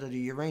created out of the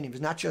uranium.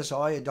 It's not just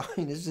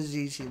iodine. This is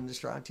cesium, the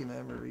strontium,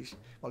 americium.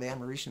 Well, the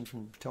americium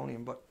from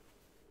plutonium, but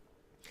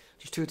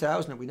there's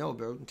 2,000 that we know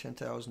about and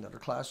 10,000 that are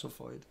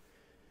classified.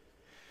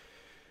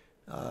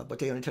 But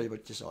they only tell you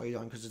about this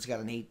iodine because it's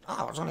only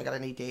got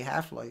an 8-day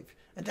half-life.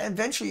 And then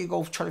eventually you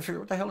go try to figure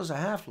out what the hell is a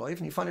half-life,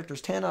 and you find out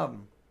there's 10 of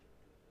them.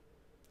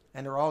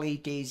 And they're all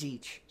 8 days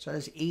each. So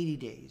that's 80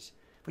 days.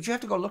 But you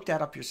have to go look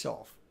that up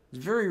yourself.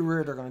 It's very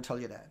rare they're going to tell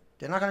you that.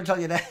 They're not going to tell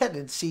you that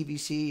in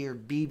CBC or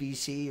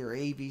BBC or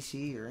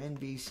ABC or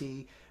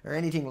NBC or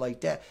anything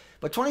like that.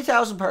 But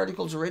 20,000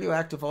 particles of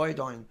radioactive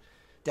iodine,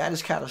 that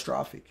is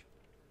catastrophic.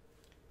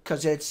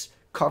 Because it's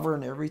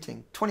covering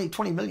everything.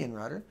 20 million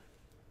rather.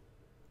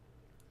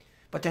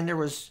 But then there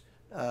was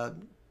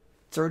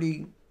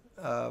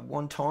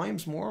 31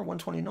 times more,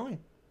 129.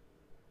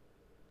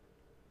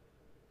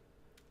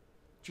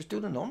 Just do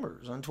the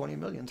numbers on 20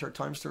 million,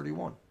 times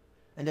 31.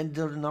 And then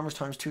do the numbers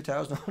times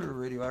 2,000 other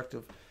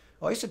radioactive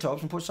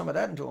isotopes and put some of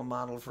that into a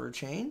model for a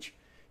change.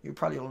 You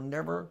probably will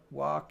never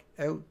walk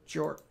out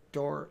your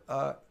door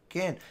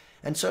again.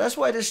 And so that's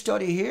why this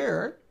study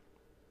here,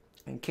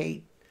 and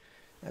Kate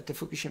at the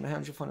Fukushima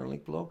Hounds, you'll find her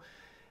link below,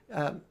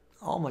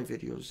 all my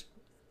videos,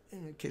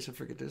 in case I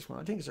forget this one,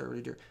 I think it's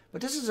already there.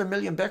 But this is 1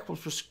 million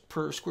becquerels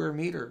per square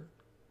meter.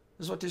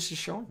 This is what this is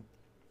showing.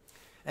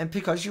 And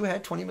because you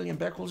had 20 million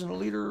becquerels in a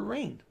liter of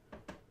rain.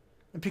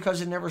 And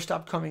because it never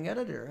stopped coming out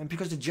of there. And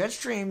because the jet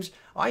streams,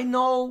 I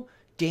know,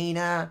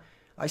 Dana,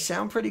 I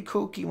sound pretty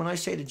kooky when I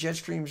say the jet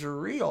streams are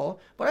real,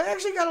 but I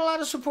actually got a lot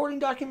of supporting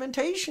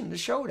documentation to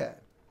show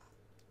that.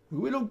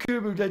 We don't care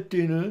about that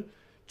dinner.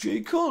 Jay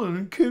Cullen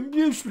and Ken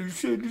Buesseler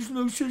said there's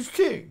no such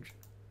thing.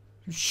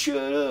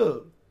 Shut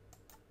up.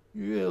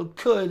 You're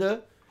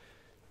Al-Qaeda.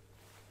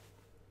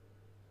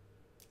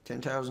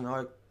 10,000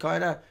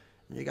 Al-Qaeda.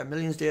 And you got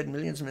millions dead,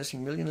 millions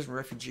missing, millions in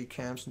refugee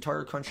camps.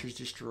 Entire countries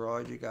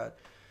destroyed. You got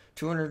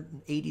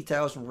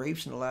 280,000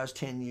 rapes in the last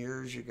 10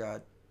 years. You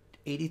got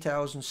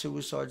 80,000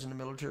 suicides in the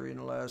military in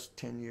the last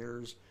 10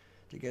 years.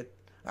 To get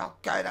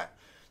Al-Qaeda.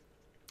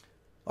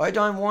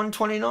 Iodine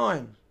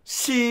 129.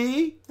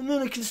 See?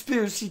 Another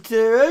conspiracy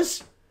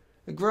theorist.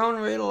 A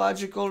growing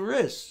radiological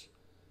risk.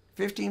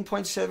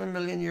 15.7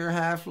 million year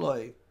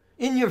half-life.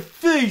 In your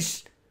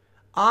face!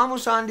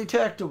 Almost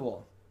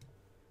undetectable.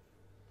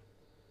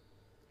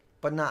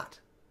 But not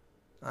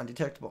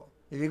undetectable.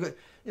 If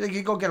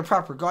you go get a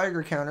proper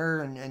Geiger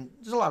counter, and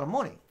there's a lot of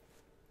money.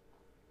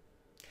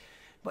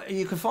 But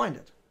you can find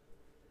it.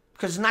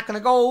 Because it's not going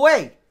to go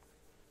away.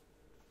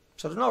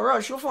 So there's no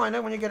rush. You'll find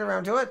it when you get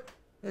around to it.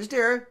 It's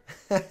there.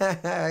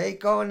 Ain't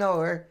going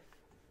nowhere.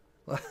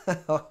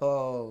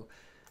 Oh,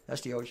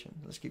 that's the ocean.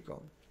 Let's keep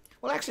going.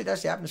 Well, actually,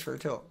 that's the atmosphere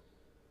too.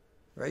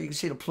 Right? You can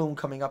see the plume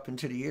coming up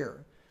into the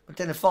air. But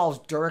then it falls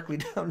directly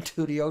down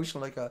to the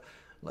ocean like a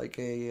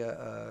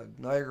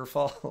Niagara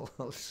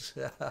Falls.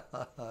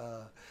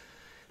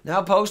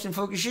 Now posting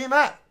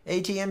Fukushima,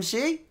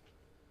 ATMC,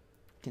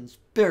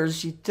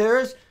 conspiracy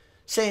theorists,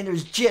 saying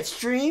there's jet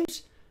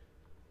streams.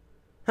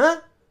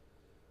 Huh?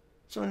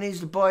 Someone needs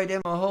to buy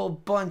them a whole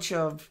bunch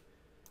of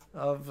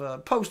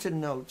post-it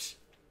notes.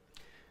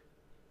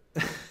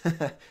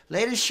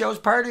 Latest shows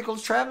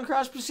particles traveling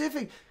across the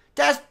Pacific.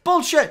 That's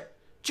bullshit.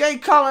 Jay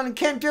Cullen and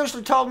Ken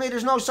Buesseler told me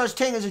there's no such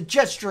thing as a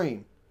jet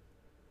stream.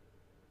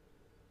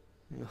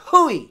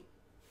 Hooey!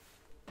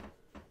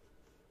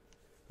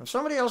 If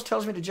somebody else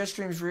tells me the jet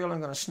stream is real,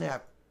 I'm going to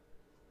snap.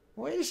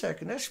 Wait a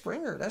second, that's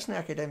Springer. That's an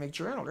academic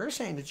journal. They're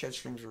saying the jet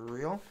streams are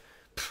real.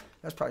 Pfft,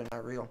 that's probably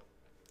not real.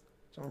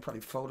 Someone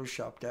probably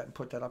photoshopped that and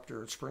put that up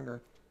there at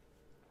Springer.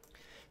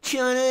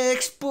 China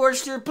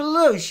exports their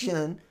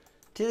pollution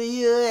to the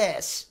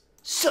U.S.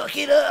 Suck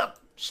it up,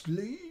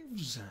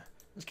 slaves.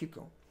 Let's keep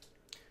going.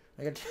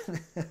 I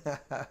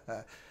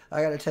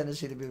got a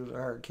tendency to be a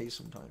hard case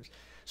sometimes.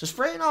 So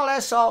spraying all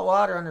that salt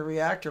water on the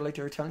reactor like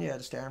they were telling you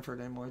at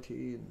Stanford,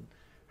 MIT, and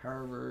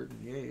Harvard,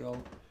 and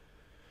Yale.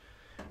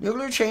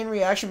 Nuclear chain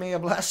reaction may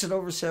have lasted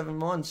over 7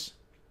 months.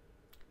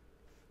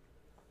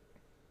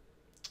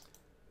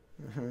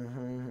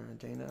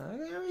 Dana,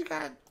 you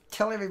gotta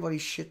tell everybody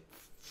shit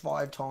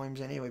 5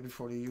 times anyway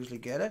before they usually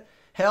get it.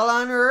 Hell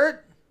on Earth.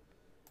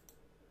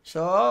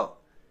 So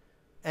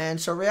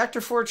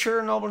reactor 4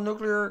 Chernobyl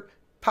nuclear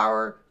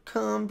power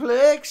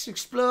complex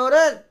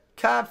exploded,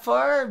 caught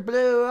fire,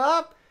 blew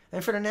up,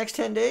 and for the next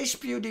 10 days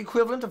spewed the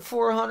equivalent of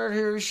 400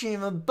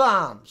 Hiroshima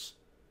bombs.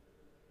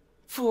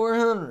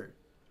 400.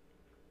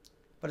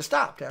 But it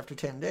stopped after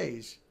 10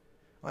 days.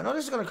 I know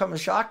this is going to come as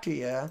a shock to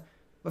you,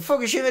 but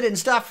Fukushima didn't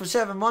stop for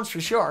 7 months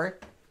for sure.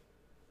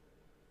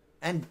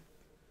 And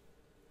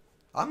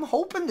I'm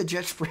hoping the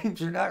jet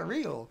streams are not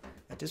real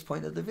at this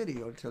point of the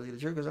video, to tell you the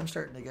truth, because I'm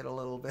starting to get a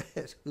little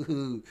bit.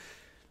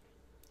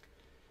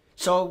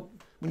 So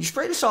when you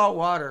spray the salt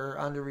water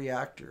on the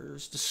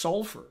reactors, the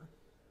sulfur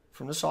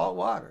from the salt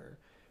water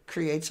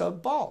creates a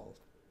ball.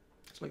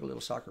 It's like a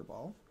little soccer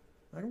ball.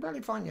 I can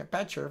probably find you a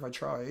picture if I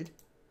tried.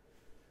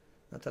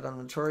 Not that I'm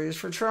notorious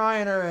for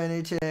trying or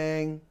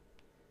anything.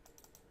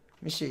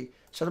 Let me see.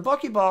 So the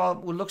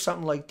buckyball would look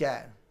something like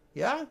that.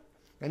 Yeah?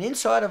 And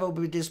inside of it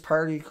would be this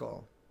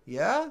particle.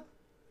 Yeah?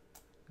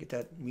 Get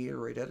that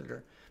meteorite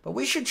editor. But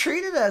we should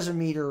treat it as a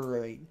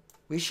meteorite.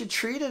 We should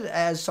treat it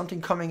as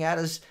something coming at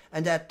us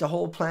and that the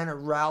whole planet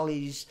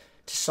rallies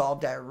to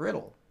solve that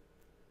riddle.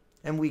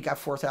 And we got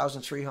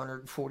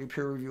 4,340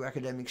 peer-reviewed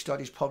academic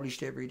studies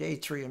published every day.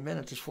 3 a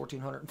minute is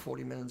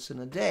 1,440 minutes in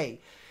a day.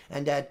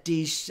 And that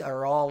these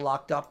are all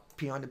locked up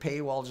behind the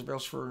paywalls of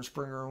Buesseler and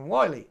Springer and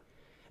Wiley.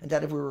 And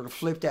that if we were to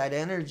flip that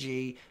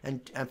energy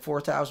and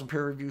 4,000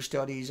 peer-reviewed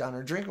studies on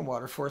our drinking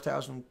water,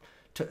 4,000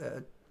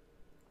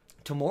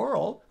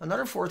 tomorrow,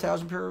 another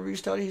 4,000 peer-reviewed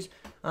studies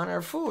on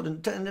our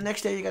food. And the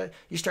next day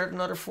you start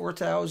another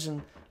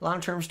 4,000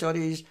 long-term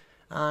studies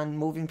on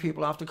moving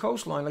people off the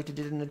coastline like they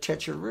did in the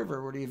Chechnya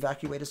River, where they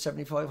evacuated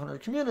 7,500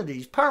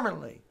 communities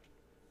permanently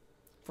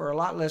for a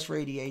lot less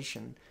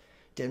radiation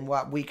than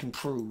what we can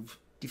prove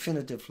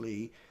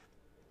definitively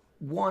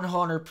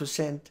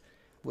 100%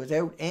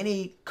 without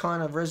any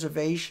kind of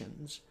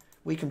reservations.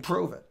 We can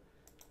prove it.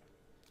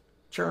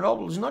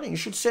 Chernobyl is nothing. You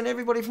should send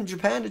everybody from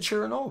Japan to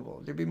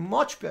Chernobyl. They'd be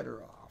much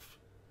better off.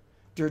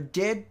 They're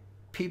dead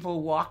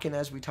people walking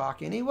as we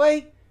talk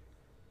anyway,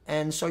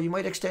 and so you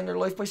might extend their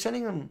life by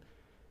sending them.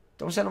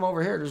 Don't send them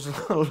over here. There's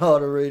a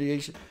lot of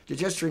radiation. The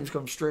jet streams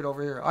come straight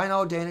over here. I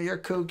know, Dana, you're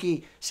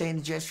kooky saying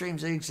the jet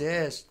streams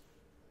exist.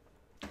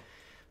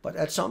 But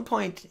at some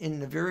point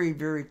in the very,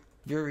 very,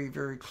 very,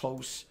 very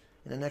close,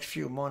 in the next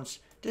few months,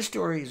 this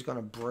story is going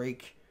to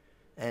break,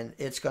 and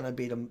it's going to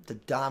be the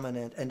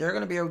dominant. And they're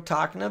going to be out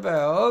talking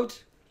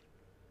about,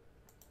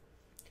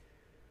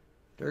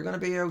 they're going to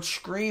be out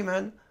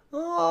screaming,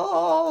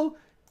 oh,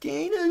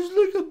 Dana,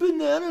 it's like a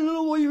banana. I don't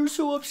know why you're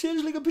so upset.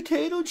 It's like a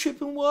potato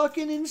chip and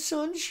walking in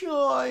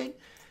sunshine.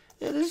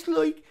 And it's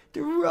like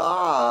the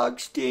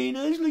rocks,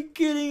 Dana. It's like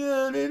getting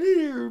on an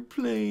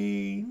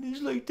airplane.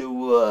 It's like the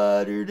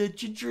water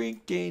that you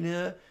drink,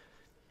 Dana.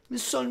 The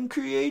sun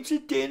creates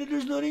it, Dana.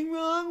 There's nothing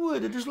wrong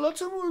with it. There's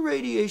lots of more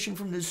radiation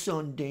from the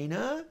sun,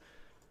 Dana.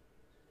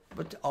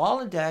 But all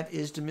of that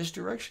is the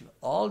misdirection.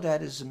 All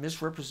that is a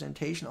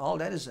misrepresentation. All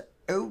that is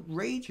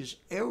outrageous,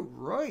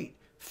 outright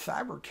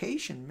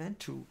fabrication meant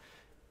to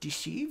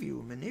deceive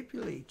you,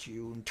 manipulate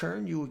you, and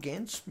turn you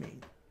against me.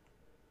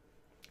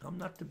 I'm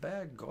not the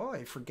bad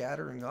guy for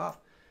gathering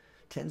up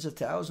tens of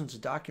thousands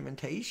of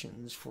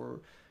documentations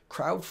for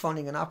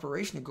crowdfunding an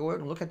operation to go out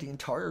and look at the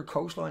entire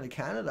coastline of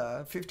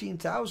Canada,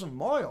 15,000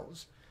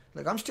 miles.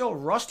 Like, I'm still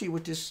rusty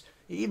with this.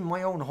 Even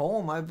my own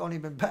home, I've only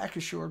been back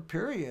a short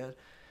period.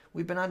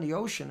 We've been on the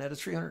ocean at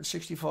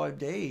 365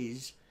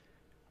 days,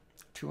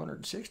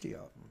 260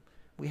 of them.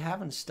 We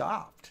haven't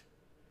stopped.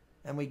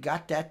 And we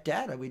got that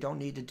data. We don't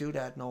need to do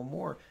that no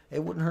more.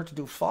 It wouldn't hurt to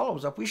do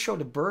follows up. We show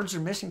the birds are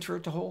missing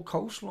throughout the whole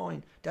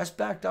coastline. That's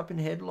backed up in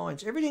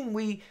headlines. Everything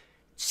we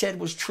said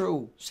was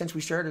true since we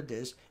started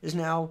this is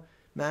now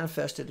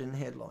manifested in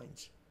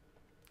headlines.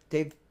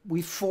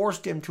 We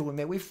forced him to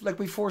admit. We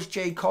forced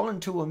Jay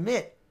Cullen to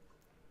admit.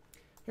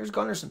 Here's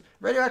Gunnarsson.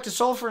 Radioactive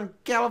sulfur in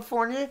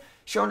California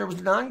showing there was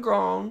an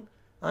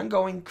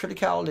ongoing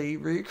criticality,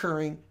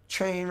 recurring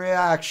chain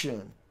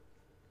reaction.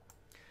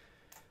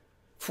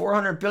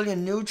 400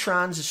 billion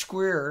neutrons a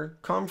square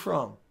come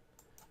from.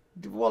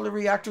 Well, the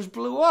reactors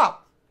blew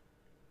up.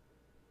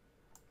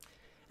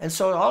 And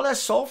so all that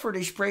sulfur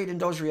they sprayed in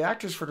those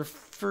reactors for the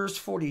first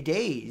 40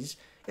 days,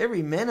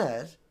 every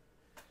minute,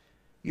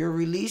 you're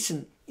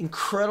releasing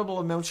incredible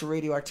amounts of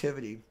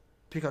radioactivity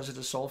because of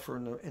the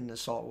sulfur in the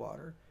salt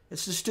water.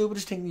 It's the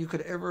stupidest thing you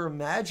could ever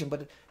imagine,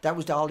 but that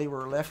was all they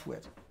were left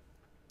with.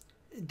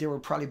 They were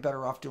probably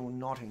better off doing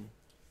nothing.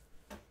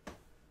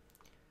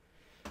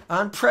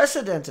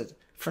 Unprecedented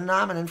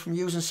phenomenon from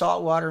using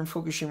salt water in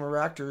Fukushima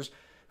reactors,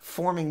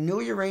 forming new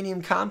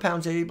uranium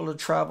compounds able to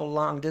travel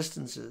long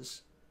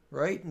distances,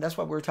 right? And that's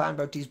what we're talking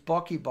about, these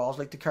buckyballs,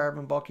 like the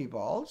carbon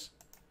buckyballs.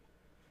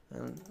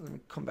 And let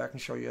me come back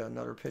and show you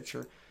another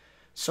picture.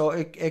 So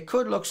it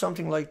could look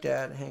something like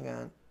that. Hang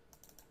on.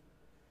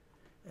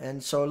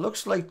 And so it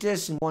looks like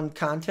this in one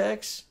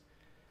context.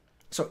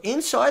 So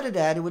inside of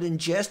that, it would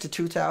ingest the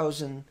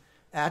 2,000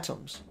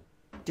 atoms,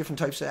 different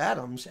types of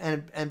atoms,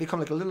 and become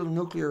like a little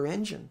nuclear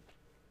engine.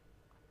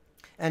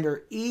 And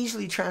they're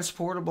easily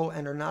transportable,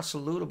 and they're not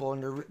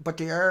solutable, but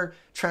they are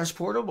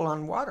transportable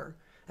on water.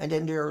 And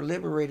then they are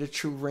liberated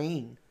through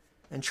rain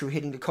and through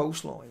hitting the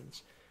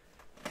coastlines.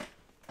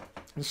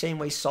 In the same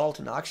way salt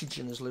and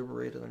oxygen is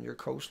liberated on your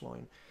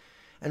coastline.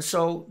 And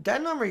so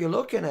that number you're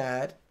looking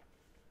at,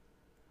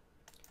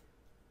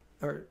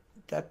 or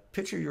that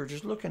picture you're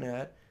just looking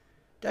at,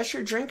 that's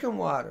your drinking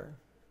water.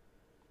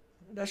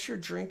 That's your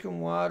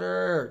drinking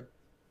water.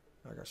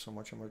 I got so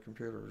much on my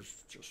computer,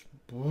 it's just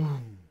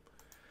boom.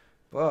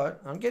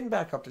 But I'm getting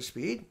back up to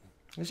speed.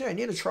 I say I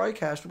need a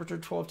TriCaster, but they're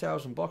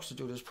 $12,000 to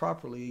do this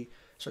properly,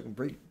 so I can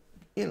bring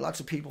in lots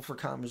of people for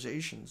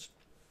conversations.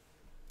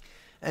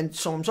 And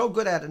so I'm so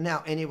good at it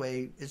now.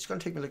 Anyway, it's going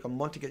to take me like a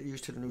month to get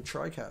used to the new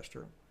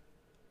TriCaster.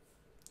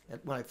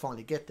 When I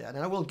finally get that,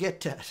 and I will get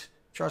that.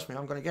 Trust me,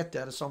 I'm going to get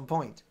that at some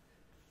point.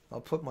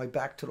 I'll put my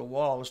back to the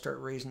wall and start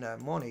raising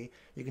that money.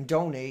 You can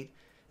donate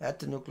at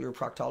the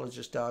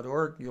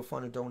nuclearproctologist.org. You'll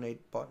find a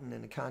donate button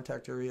in the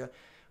contact area.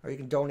 Or you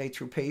can donate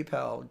through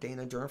PayPal,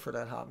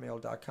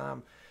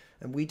 danadurnford@hotmail.com.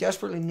 And we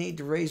desperately need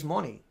to raise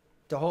money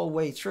the whole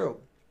way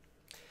through.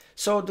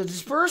 So the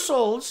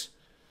dispersals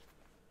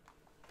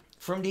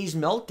from these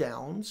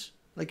meltdowns,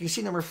 like you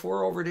see number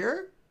 4 over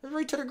there, is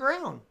right to the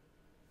ground.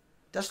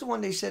 That's the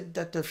one they said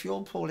that the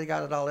fuel pool, they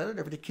got it all out of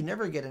there, but they can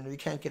never get in there. You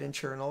can't get in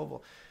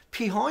Chernobyl.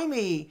 Behind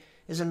me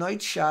is a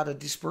night shot of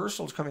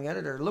dispersals coming out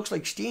of there. It looks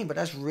like steam, but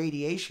that's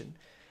radiation.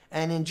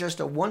 And in just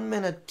a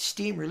 1-minute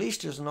steam release,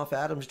 there's enough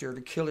atoms there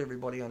to kill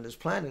everybody on this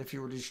planet if you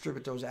were to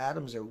distribute those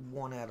atoms out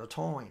one at a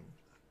time.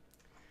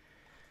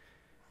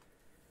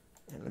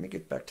 And let me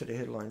get back to the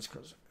headlines,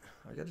 because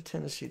I got a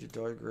tendency to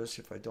digress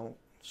if I don't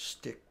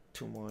stick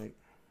to my...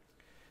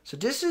 So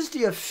this is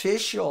the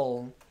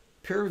official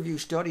peer-reviewed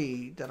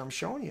study that I'm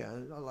showing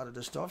you, a lot of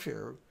the stuff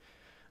here,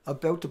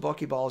 about the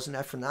buckyballs and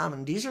that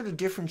phenomenon. These are the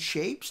different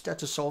shapes that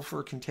the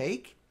sulfur can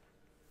take.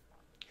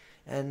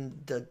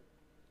 And the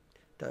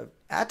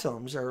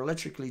atoms are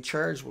electrically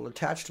charged, will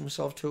attach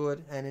themselves to it,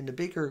 and in the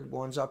bigger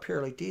ones up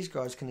here, like these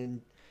guys,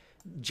 can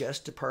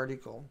ingest the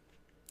particle.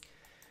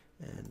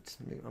 And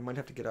I might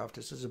have to get off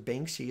this. This is a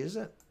Banksy, is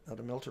it? Not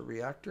a melter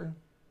reactor.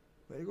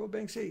 Way to go,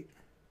 Banksy.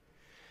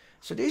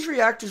 So these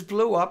reactors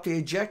blew up, they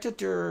ejected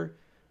their...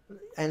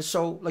 And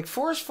so, like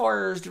forest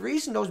fires, the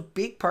reason those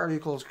big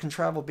particles can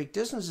travel big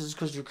distances is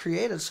because they're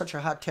created at such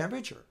a hot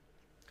temperature.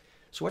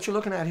 So what you're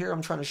looking at here,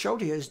 I'm trying to show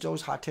to you, is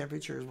those hot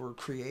temperatures were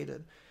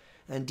created.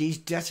 And these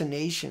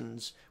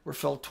detonations were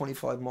felt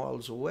 25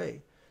 miles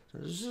away. So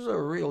this is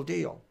a real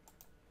deal.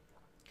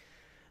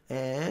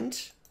 And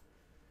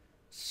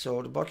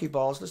So the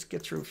buckyballs, let's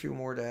get through a few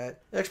more of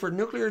that. Expert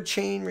nuclear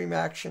chain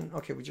reaction.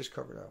 Okay, we just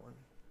covered that one.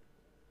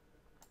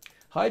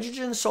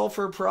 Hydrogen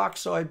sulfur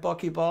peroxide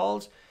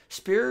buckyballs.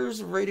 Spears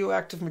of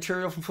radioactive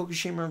material from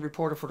Fukushima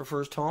reported for the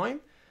first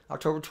time.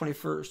 October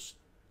 21st,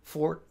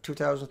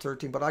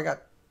 2013.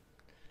 But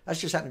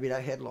that's just happened to be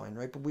that headline,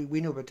 right? But we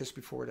knew about this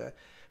before that.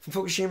 From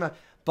Fukushima,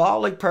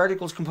 ball-like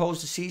particles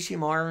composed of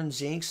cesium, iron,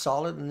 zinc,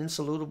 solid and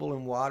insoluble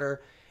in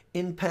water.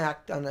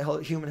 Impact on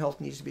the human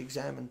health needs to be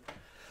examined.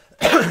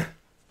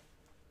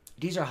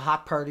 These are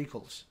hot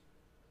particles.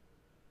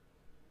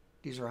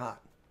 These are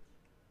hot.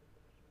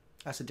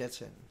 That's a death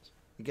sentence.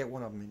 You get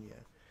one of them in you.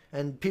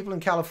 And people in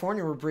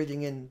California were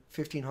breathing in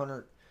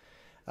 1,500.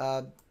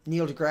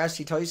 Neil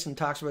deGrasse Tyson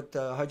talks about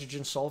the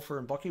hydrogen, sulfur,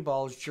 and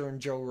buckyballs during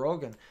Joe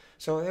Rogan.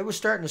 So it was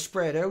starting to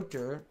spread out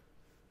there.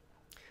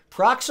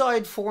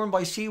 Peroxide formed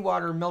by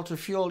seawater melted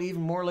fuel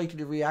even more likely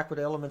to react with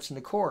elements in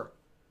the core.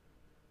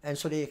 And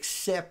so they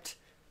accept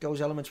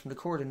those elements from the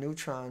core, the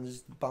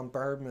neutrons,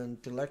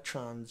 bombardment, the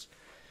electrons,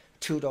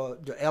 to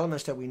the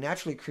elements that we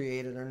naturally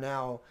created are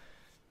now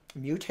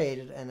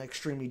mutated and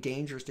extremely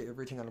dangerous to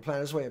everything on the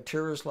planet. That's why we have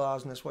terrorist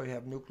laws, and that's why we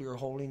have nuclear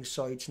holding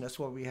sites, and that's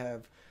why we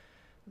have,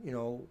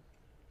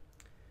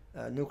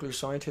 nuclear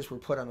scientists were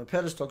put on a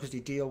pedestal because they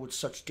deal with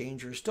such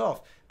dangerous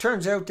stuff.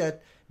 Turns out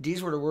that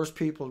these were the worst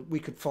people we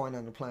could find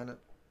on the planet,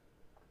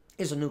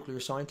 is a nuclear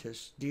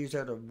scientist. These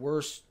are the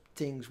worst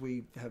things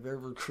we have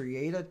ever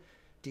created.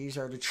 These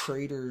are the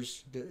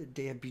traitors.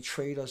 They have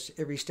betrayed us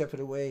every step of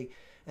the way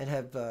and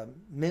have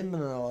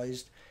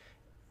minimalized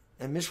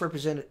and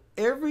misrepresented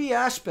every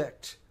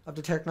aspect of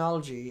the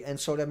technology. And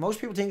so that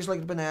most people think it's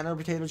like a banana or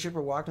potato chip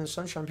or walking in the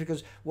sunshine,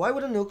 because why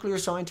would a nuclear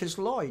scientist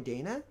lie,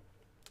 Dana?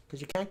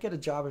 Because you can't get a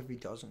job if he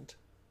doesn't.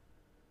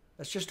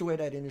 That's just the way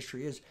that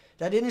industry is.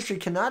 That industry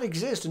cannot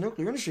exist. The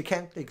nuclear industry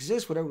can't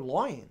exist without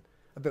lying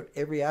about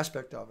every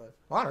aspect of it.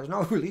 Well, there's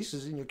no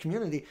releases in your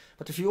community,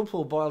 but the fuel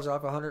pool boils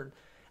off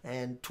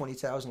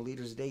 120,000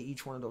 liters a day,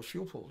 each one of those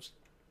fuel pools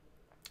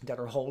that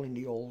are holding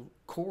the old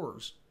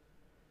cores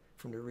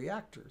from the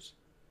reactors.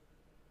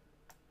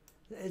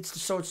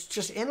 So it's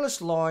just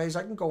endless lies.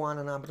 I can go on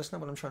and on, but that's not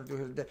what I'm trying to do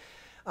here today.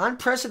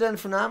 Unprecedented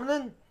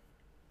phenomenon.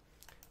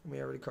 We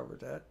already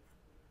covered that.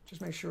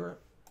 Just make sure.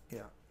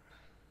 Yeah.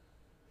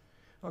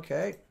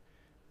 Okay.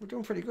 We're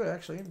doing pretty good,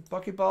 actually.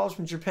 Buckyballs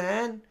from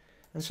Japan.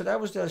 And so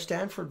that was the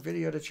Stanford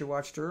video that you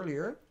watched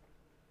earlier.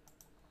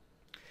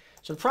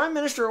 So the Prime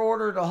Minister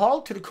ordered a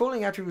halt to the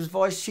cooling after he was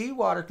advised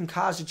seawater can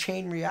cause a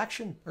chain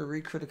reaction or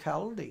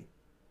recriticality.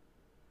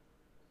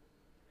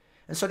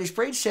 And so they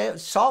sprayed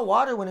salt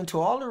water, went into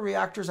all the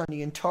reactors on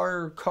the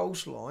entire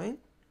coastline.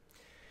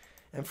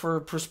 And for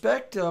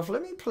perspective,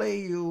 let me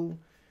play you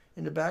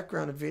in the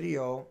background a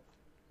video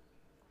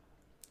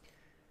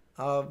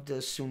of the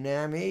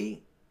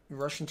tsunami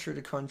rushing through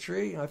the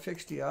country. I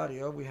fixed the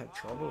audio. We had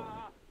trouble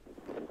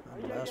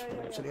on the last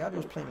one. So the audio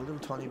was playing a little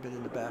tiny bit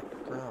in the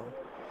background.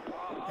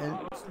 And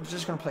I'm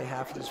just going to play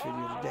half of this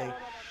video today.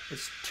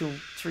 It's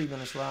 3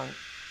 minutes long.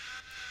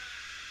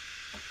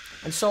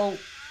 And so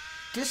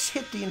this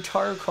hit the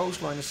entire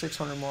coastline at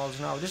 600 miles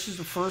an hour. This is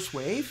the first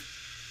wave.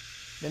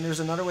 Then there's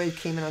another wave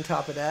came in on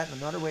top of that,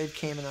 and another wave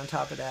came in on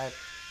top of that.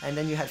 And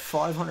then you had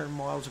 500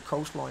 miles of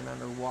coastline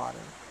underwater.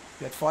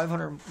 You had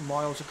 500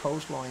 miles of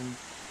coastline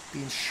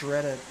being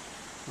shredded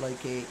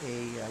like a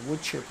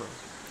wood chipper.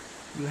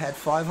 You had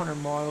 500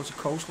 miles of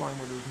coastline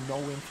where there was no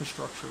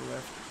infrastructure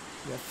left.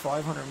 You have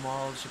 500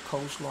 miles of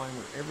coastline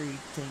where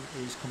everything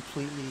is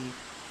completely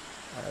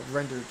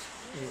rendered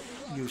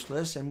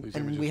useless. And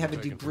we have a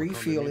debris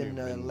field in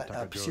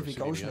the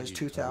Pacific Ocean that's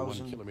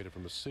 2,000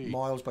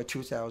 miles by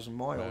 2,000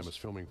 miles. Man was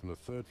filming from the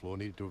 3rd floor,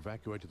 needed to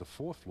evacuate to the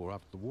 4th floor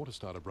after the water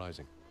started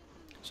rising.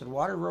 So the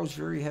water rose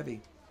very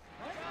heavy.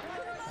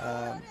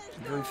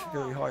 Very,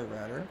 very high,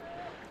 rather.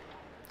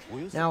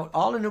 Now,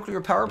 all the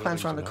nuclear power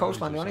plants are on the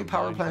coastline. The only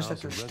power plants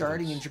that they're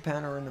starting in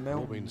Japan are in the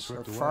mountains,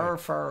 are far,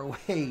 far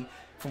away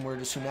from where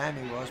the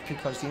tsunami was,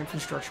 because the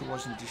infrastructure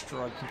wasn't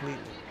destroyed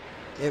completely.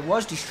 It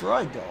was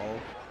destroyed, though,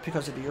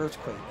 because of the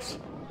earthquakes.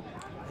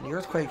 And the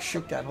earthquakes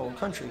shook that whole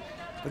country.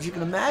 But you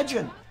can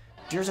imagine,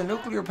 there's a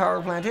nuclear power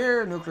plant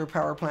here, a nuclear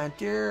power plant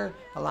there,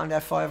 along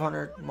that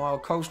 500-mile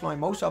coastline.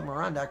 Most of them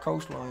are on that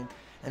coastline.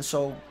 And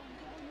so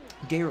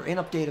they were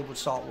inundated with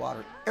salt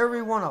water.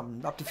 Every one of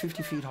them, up to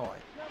 50 feet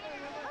high.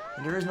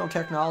 And there is no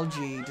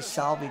technology to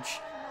salvage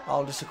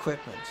all this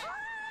equipment,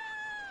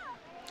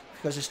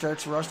 because it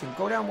starts rusting.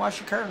 Go down, wash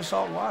your car in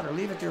salt water,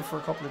 leave it there for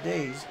a couple of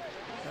days.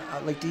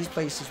 Like these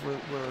places were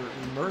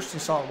immersed in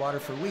salt water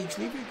for weeks.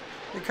 Leave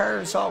your car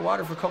in salt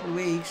water for a couple of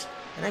weeks,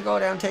 and then go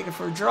down and take it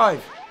for a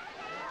drive.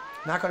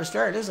 Not going to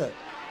start, is it?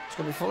 It's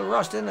going to be full of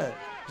rust, isn't it?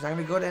 It's not going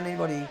to be good to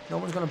anybody. No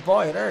one's going to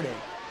buy it, are they?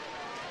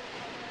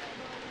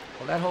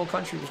 Well, that whole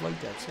country was like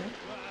that, see?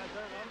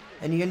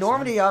 And the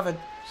enormity of it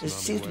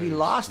seems to be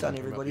lost on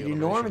everybody. The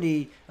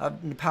enormity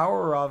of the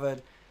power of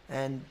it,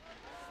 and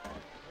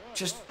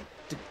just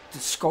the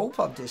scope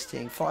of this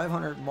thing.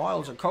 500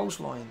 miles of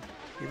coastline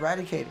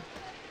eradicated.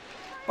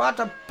 But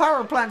the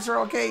power plants are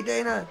okay,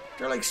 Dana.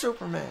 They're like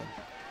Superman.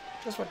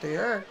 That's what they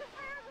are.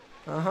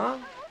 Uh-huh.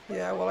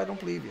 Yeah, well, I don't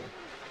believe you.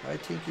 I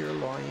think you're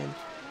lying,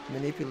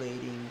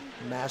 manipulating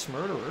mass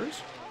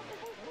murderers.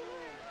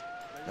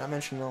 Not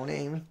mentioning no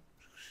name.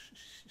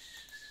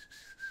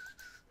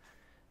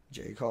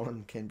 Jay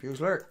Cullen Ken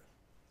Buesseler.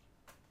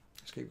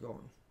 Let's keep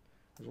going.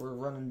 'Cause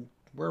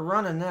we're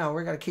running now.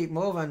 We gotta keep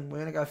moving. We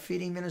only got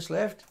 15 minutes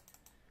left.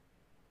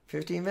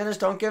 15 minutes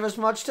don't give us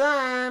much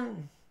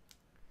time.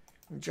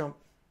 Jump.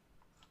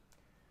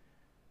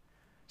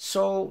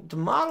 So the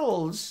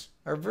models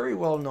are very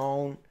well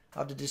known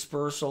of the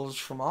dispersals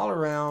from all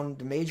around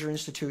the major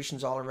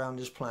institutions all around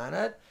this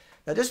planet.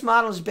 Now this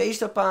model is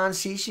based upon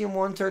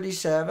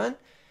cesium-137.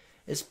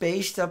 It's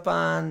based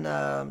upon,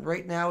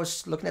 right now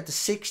it's looking at the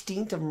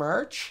 16th of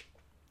March.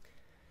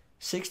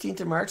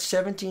 16th of March,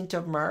 17th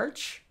of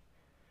March.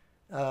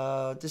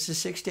 This is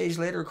 6 days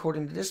later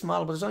according to this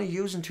model, but it's only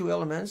using 2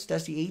 elements.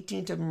 That's the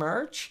 18th of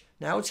March.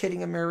 Now it's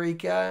hitting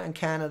America and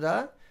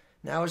Canada.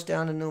 Now it's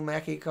down to New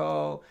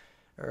Mexico,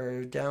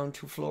 or down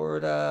to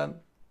Florida.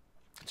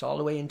 It's all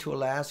the way into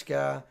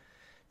Alaska.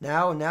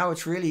 Now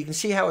it's really, you can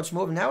see how it's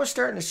moving. Now it's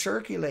starting to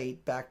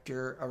circulate back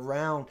there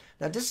around.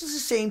 Now this is the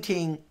same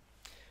thing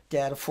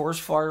that a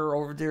forest fire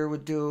over there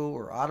would do,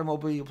 or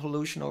automobile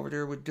pollution over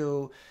there would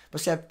do.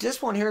 But except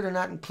this one here, they're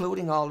not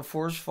including all the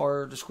forest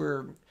fire, the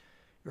square,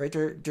 right?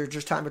 They're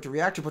just talking about the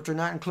reactor, but they're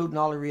not including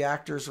all the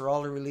reactors or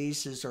all the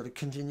releases or the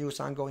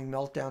continuous ongoing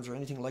meltdowns or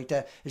anything like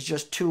that. It's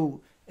just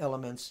 2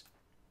 elements.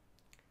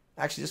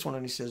 Actually, this one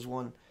only says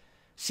 1.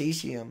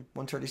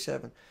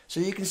 Cesium-137.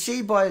 So you can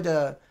see by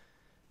the...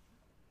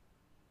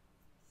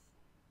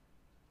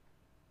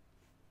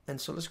 And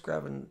so let's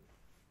grab an...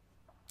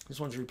 This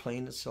one's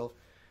replaying itself.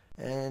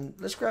 And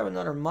let's grab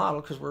another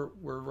model because we're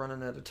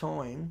running out of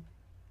time.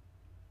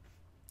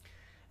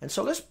 And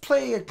so let's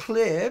play a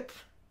clip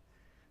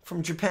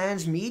from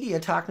Japan's media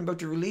talking about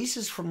the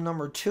releases from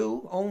number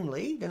 2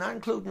 only. They're not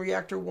including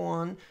reactor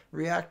 1,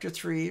 reactor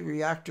 3,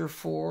 reactor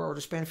 4, or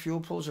the spent fuel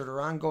pools, or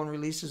their ongoing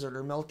releases, or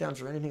their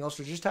meltdowns, or anything else.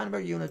 They're just talking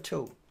about unit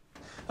 2.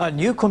 A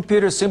new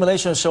computer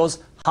simulation shows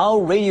how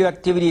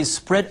radioactivity is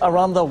spread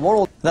around the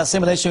world. That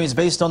simulation is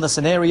based on the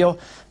scenario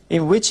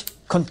in which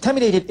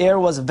contaminated air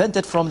was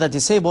vented from the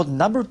disabled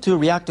number 2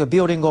 reactor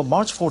building on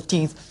March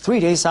 14th, 3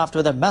 days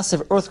after the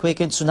massive earthquake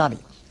and tsunami.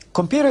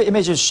 Computer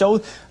images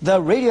show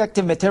the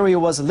radioactive material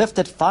was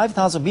lifted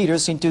 5,000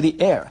 meters into the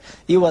air.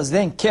 It was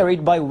then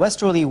carried by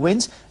westerly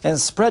winds and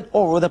spread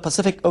over the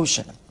Pacific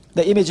Ocean.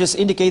 The images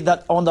indicate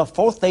that on the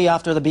 4th day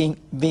after being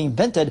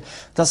vented,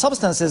 the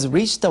substances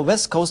reached the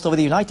west coast of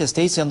the United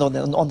States, and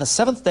on the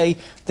 7th day,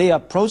 they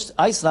approached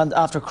Iceland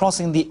after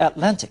crossing the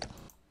Atlantic.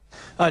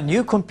 A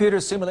new computer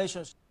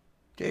simulation...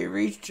 They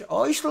reached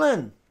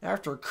Iceland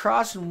after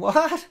crossing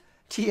what?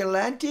 The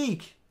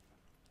Atlantic.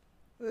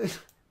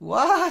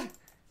 What?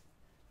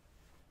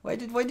 Why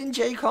didn't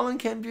Jay Cullen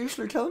Ken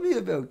Buesseler tell me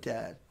about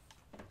that?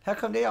 How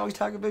come they always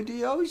talk about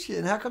the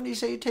ocean? How come they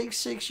say it takes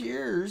 6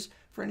 years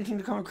for anything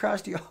to come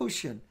across the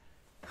ocean?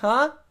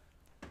 Huh?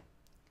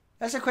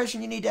 That's a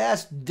question you need to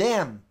ask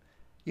them.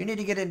 You need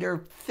to get in their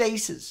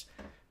faces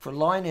for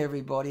lying to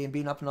everybody and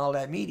being up in all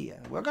that media.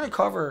 We're going to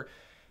cover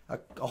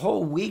a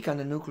whole week on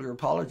the Nuclear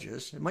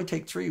Apologist. It might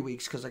take 3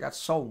 weeks because I got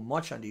so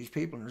much on these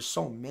people, and there's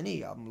so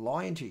many of them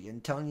lying to you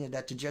and telling you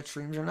that the jet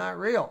streams are not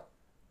real.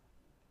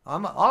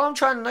 All I'm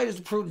trying tonight is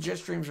to prove the jet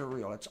streams are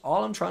real. That's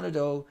all I'm trying to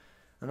do.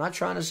 I'm not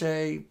trying to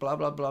say blah,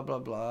 blah, blah, blah,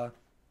 blah.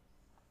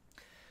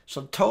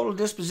 So total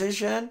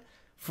disposition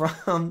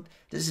from,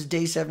 this is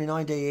day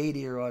 79, day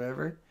 80 or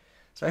whatever.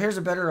 So here's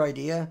a better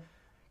idea.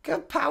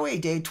 Power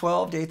day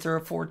 12, day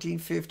 13, 14,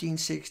 15,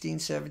 16,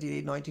 17,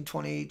 18, 19,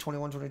 20,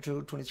 21,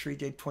 22, 23,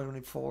 day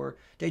 24,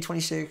 day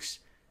 26.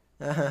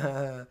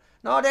 No,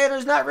 Dana,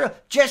 it's not real.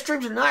 Jet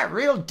streams are not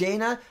real,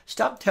 Dana.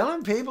 Stop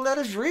telling people that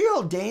it's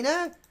real,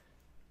 Dana.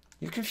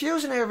 You're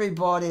confusing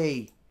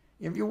everybody.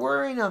 You're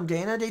worrying them,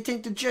 Dana. They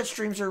think the jet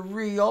streams are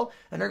real,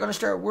 and they're going to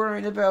start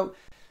worrying about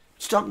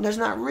something that's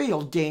not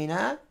real,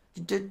 Dana.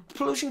 The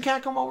pollution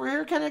can't come over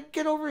here. Can it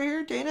get over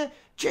here, Dana?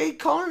 Jay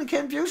Cullen and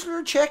Ken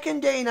Buesseler are checking,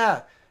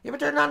 Dana. Yeah, but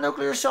they're not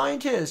nuclear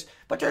scientists.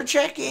 But they're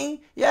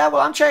checking. Yeah,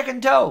 well, I'm checking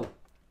too.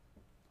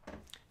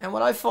 And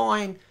what I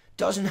find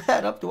doesn't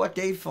add up to what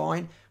they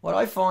find. What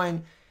I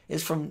find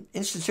is from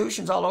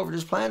institutions all over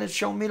this planet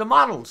showing me the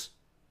models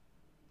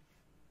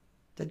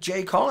that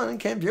Jay Cullen and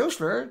Ken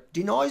Buesseler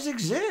denies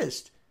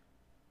exist.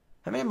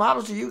 How many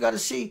models do you got to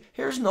see?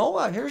 Here's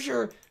NOAA. Here's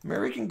your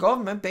American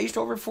government based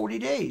over 40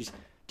 days.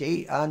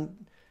 On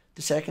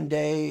the 2nd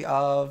day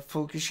of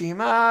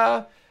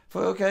Fukushima,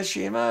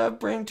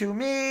 bring to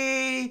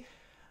me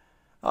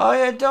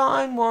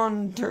iodine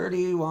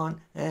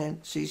 131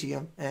 and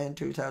cesium and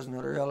 2,000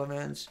 other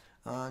elements.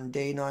 On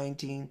day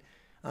 19,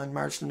 on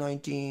March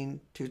 19,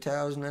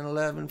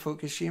 2011,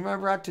 Fukushima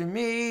brought to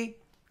me.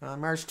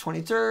 On March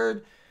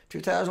 23rd,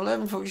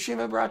 2011,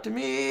 Fukushima brought to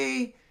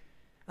me.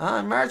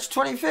 On March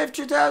 25th,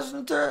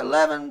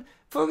 2011,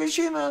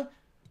 Fukushima.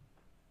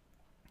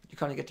 You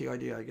kind of get the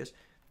idea, I guess.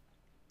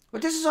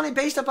 But this is only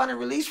based upon a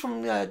release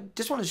from,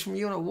 this one is from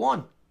Unit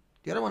 1.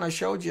 The other one I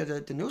showed you,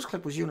 the news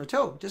clip, was Unit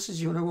 2. This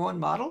is Unit 1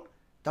 model.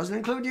 Doesn't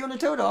include Unit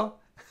 2, though.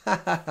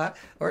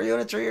 or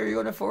Unit 3 or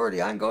Unit 4,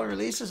 the ongoing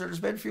releases or the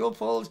spent fuel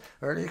pulls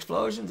or the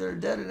explosions or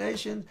the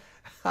detonations.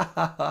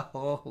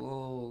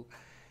 Oh,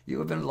 you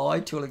have been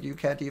lied to like you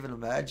can't even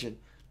imagine.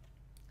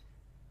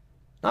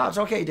 No, it's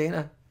okay,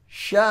 Dana.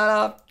 Shut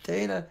up,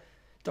 Dana.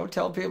 Don't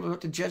tell people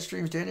about the jet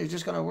streams, Dana. You're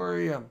just going to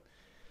worry them.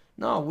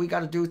 No, we got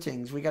to do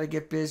things. We got to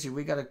get busy.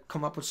 We got to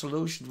come up with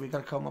solutions. We got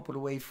to come up with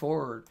a way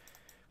forward.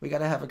 We got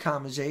to have a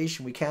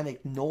conversation. We can't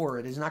ignore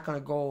it. It's not going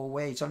to go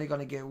away. It's only going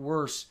to get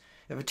worse.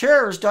 If a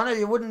terrorist done it,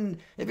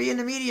 it'd be in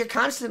the media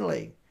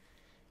constantly.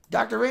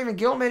 Dr. Raymond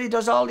Gilman, he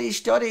does all these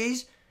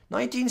studies.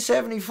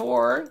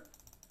 1974.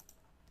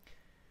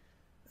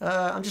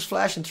 I'm just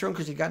flashing through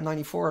because he got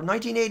 94.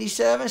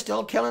 1987,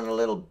 still killing the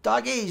little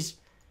doggies.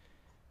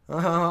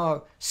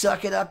 Oh,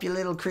 suck it up, you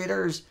little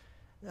critters.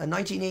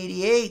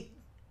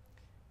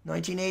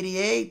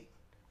 1988,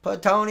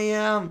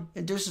 plutonium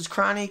induces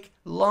chronic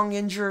lung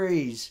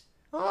injuries.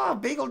 Oh,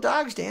 beagle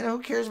dogs, Dana. Who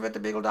cares about the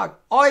beagle dog?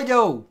 I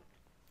do.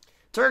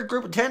 Third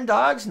group of 10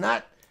 dogs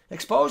not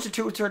exposed to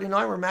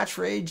 239 were matched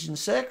for age and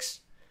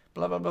sex.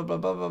 Blah, blah, blah, blah,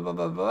 blah, blah, blah,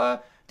 blah, blah.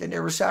 Then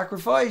they were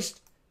sacrificed.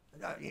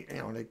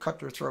 They cut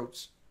their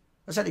throats.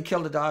 That's how they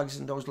killed the dogs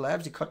in those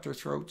labs. They cut their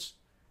throats.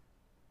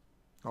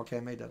 Okay,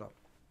 I made that up.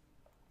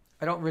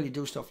 I don't really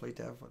do stuff like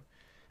that. But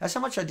that's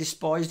how much I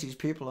despise these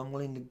people.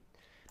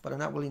 But I'm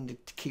not willing to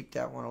keep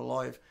that one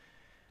alive.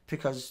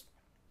 Because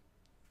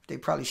they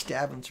probably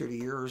stab them through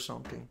the ear or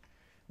something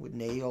with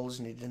nails.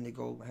 And then they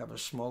go have a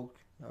smoke,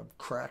 a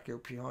crack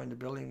out behind the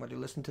building while they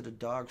listen to the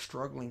dog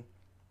struggling.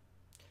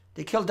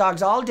 They kill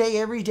dogs all day,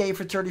 every day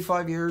for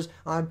 35 years.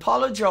 I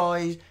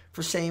apologize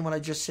for saying what I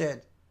just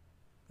said.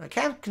 I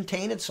can't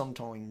contain it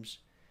sometimes.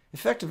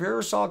 Effective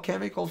aerosol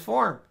chemical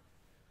form.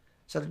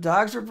 So the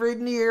dogs were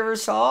breathing the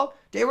aerosol.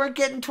 They weren't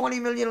getting 20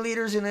 million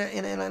liters in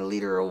a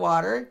liter of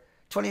water.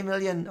 20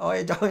 million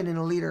iodine in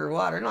a liter of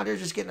water. No, they're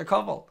just getting a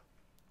couple.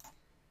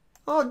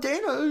 Oh,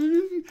 Dana,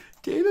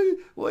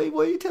 why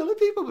are you telling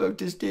people about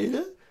this,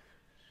 Dana?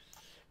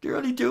 They're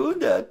only doing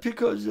that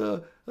because,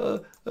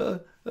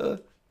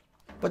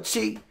 But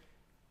see,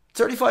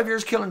 35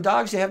 years killing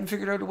dogs, they haven't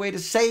figured out a way to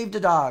save the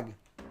dog.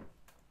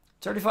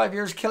 35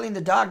 years killing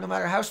the dog, no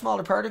matter how small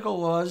the particle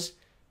was,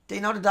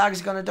 they know the dog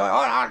is going to die.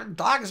 Oh, the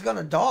dog is going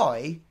to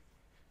die.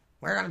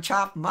 We're going to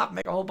chop him up,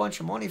 make a whole bunch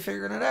of money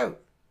figuring it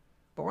out.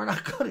 But we're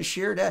not going to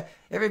share that.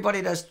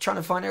 Everybody that's trying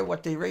to find out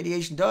what the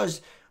radiation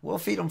does, we'll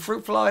feed them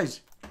fruit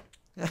flies.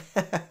 You're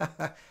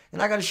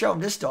not going to show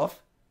them this stuff.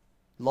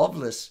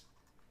 Loveless.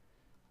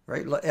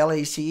 Right?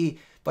 L-A-C-E.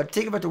 But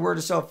think about the word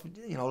itself,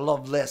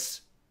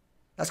 loveless.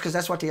 That's because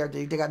that's what they are.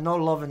 They got no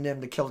love in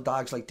them to kill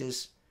dogs like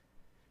this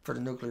for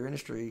the nuclear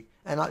industry.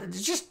 And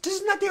this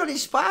is not the only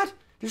spot.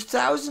 There's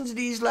thousands of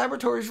these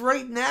laboratories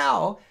right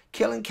now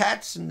killing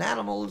cats and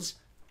animals,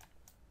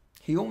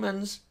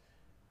 humans.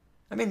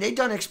 I mean, they've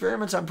done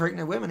experiments on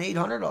pregnant women,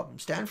 800 of them.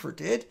 Stanford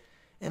did.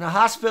 In a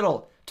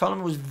hospital. Told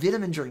them it was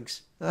vitamin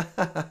drinks.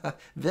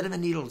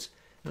 Vitamin needles.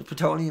 And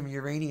plutonium and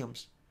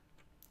uraniums.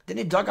 Then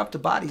they dug up the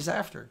bodies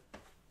after.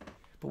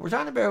 But we're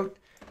talking about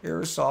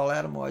aerosol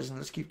atomizing.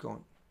 Let's keep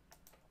going.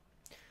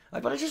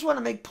 But I just want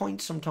to make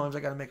points sometimes. I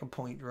got to make a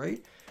point,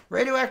 right?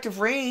 Radioactive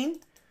rain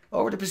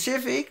over the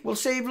Pacific will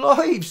save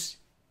lives.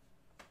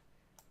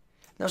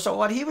 Now, so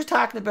what he was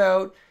talking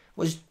about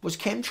was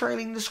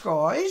chemtrailing the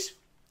skies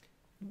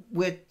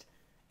with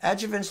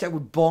adjuvants that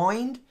would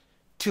bind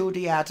to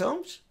the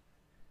atoms,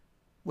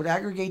 would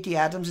aggregate the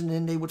atoms, and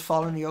then they would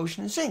fall in the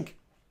ocean and sink.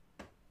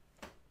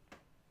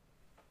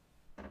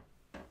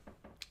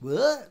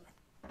 What?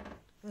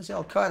 That's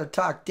all kind of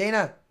talk,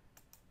 Dana.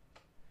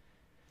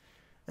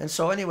 And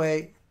so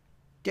anyway,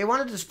 they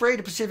wanted to spray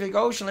the Pacific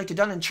Ocean like they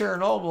done in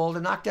Chernobyl to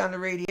knock down the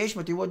radiation,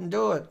 but they wouldn't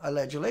do it,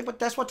 allegedly. But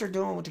that's what they're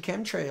doing with the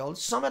chemtrails.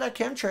 Some of that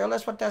chemtrail,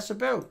 that's what that's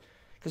about.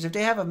 Because if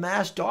they have a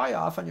mass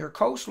die-off on your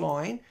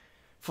coastline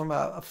from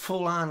a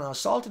full-on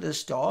assault of this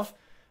stuff,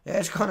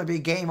 it's going to be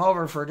game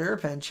over for their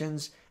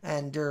pensions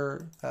and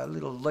their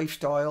little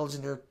lifestyles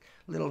and their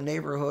little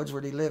neighborhoods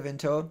where they live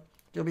into.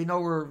 There'll be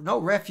no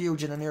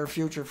refuge in the near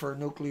future for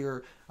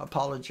nuclear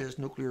apologists,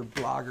 nuclear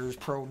bloggers,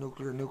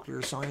 pro-nuclear,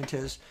 nuclear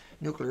scientists,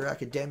 nuclear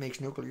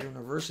academics, nuclear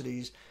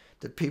universities,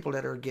 the people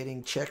that are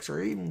getting checks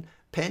or even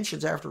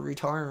pensions after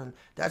retiring.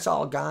 That's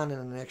all gone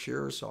in the next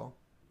year or so.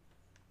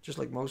 Just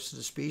like most of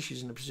the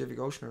species in the Pacific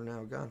Ocean are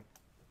now gone.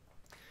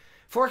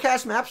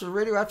 Forecast maps of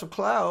radioactive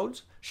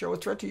clouds show a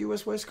threat to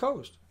U.S. West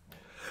Coast.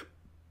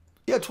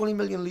 Yeah, 20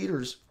 million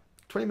liters,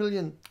 20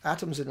 million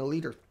atoms in a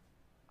liter.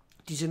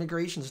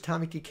 Disintegrations,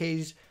 atomic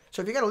decays.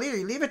 So if you got a liter,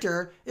 you leave it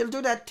there, it'll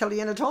do that till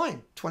the end of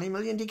time. 20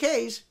 million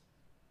decays.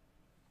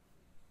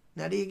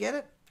 Now do you get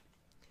it?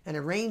 And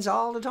it rains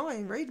all the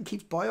time, right? It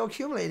keeps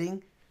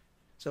bioaccumulating.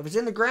 So if it's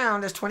in the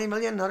ground, that's 20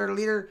 million, another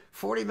liter,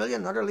 40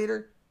 million, another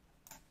liter.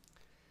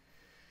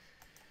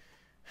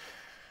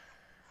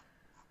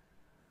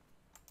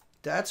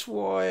 That's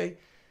why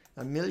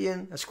a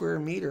million a square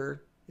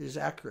meter is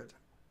accurate.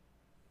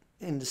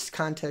 In this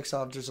context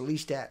of there's at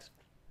least that.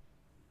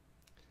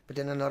 But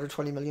then another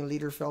 20 million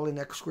liter fell in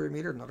that square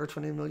meter, another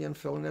 20 million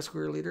fell in that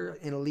square liter,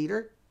 in a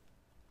liter.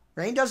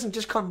 Rain doesn't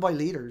just come by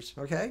liters,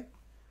 okay?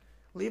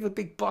 Leave a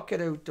big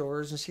bucket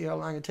outdoors and see how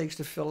long it takes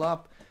to fill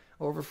up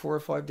over 4 or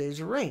 5 days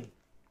of rain.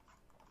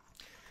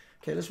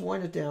 Okay, let's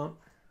wind it down.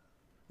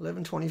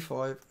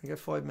 11:25. We got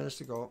 5 minutes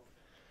to go.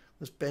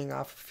 Let's bang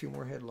off a few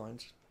more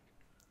headlines.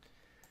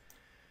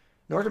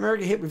 North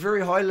America hit with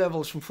very high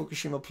levels from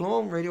Fukushima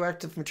plume.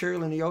 Radioactive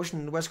material in the ocean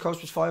on the west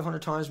coast was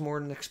 500 times more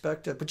than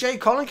expected. But Jay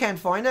Cullen can't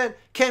find it.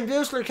 Ken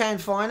Buesseler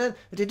can't find it.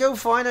 If they do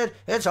find it,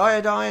 it's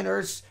iodine or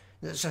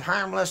it's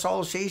harmless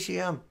old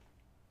cesium.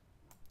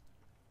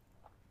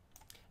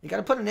 You got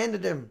to put an end to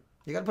them.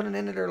 You got to put an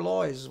end to their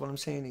lies, is what I'm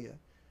saying to you.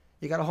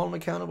 You got to hold them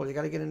accountable. You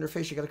got to get in their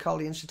face. You got to call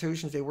the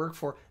institutions they work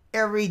for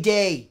every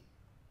day.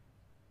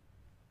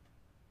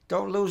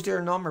 Don't lose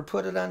their number.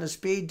 Put it on the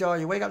speed dial.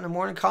 You wake up in the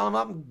morning, call them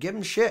up and give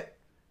them shit.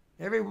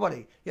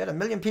 Everybody. You had 1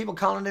 million people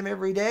calling them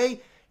every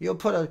day.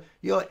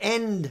 You'll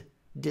end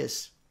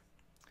this.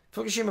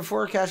 Fukushima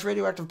forecast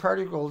radioactive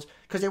particles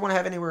because they won't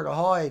have anywhere to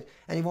hide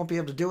and he won't be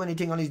able to do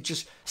anything. Only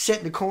just sit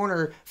in the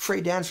corner,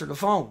 afraid to answer the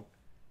phone.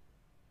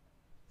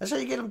 That's how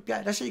you get them.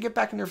 That's how you get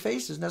back in their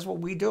faces, and that's what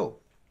we do.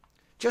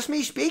 Just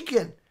me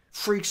speaking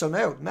freaks them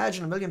out.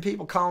 Imagine 1 million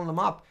people calling them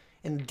up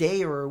in a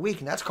day or a week,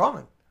 and that's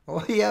coming.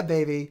 Oh yeah,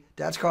 baby,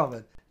 that's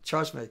coming.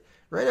 Trust me.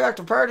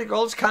 Radioactive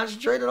particles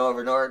concentrated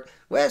over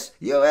northwest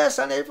U.S.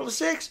 on April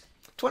 6th.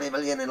 20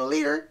 million in a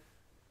liter.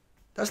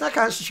 That's not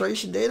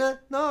concentration data.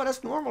 No,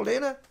 that's normal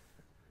data.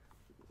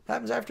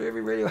 Happens after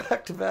every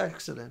radioactive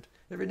accident,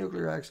 every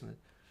nuclear accident.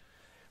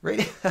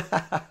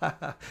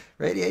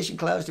 Radiation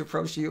clouds to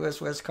approach the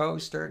U.S. West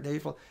Coast starting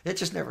April. It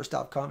just never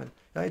stopped coming.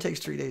 It only takes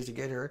 3 days to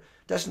get here.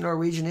 That's the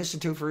Norwegian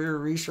Institute for Air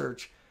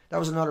Research. That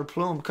was another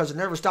plume because it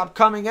never stopped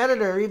coming out of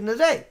there even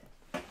today.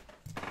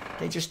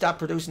 They just stopped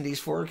producing these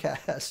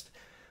forecasts.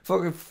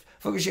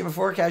 Fukushima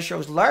forecast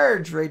shows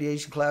large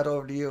radiation cloud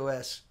over the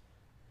U.S.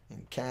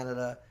 in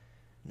Canada,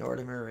 North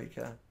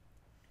America.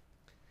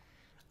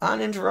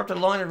 Uninterrupted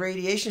line of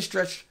radiation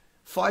stretched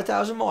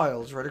 5,000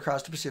 miles right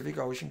across the Pacific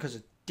Ocean because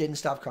it didn't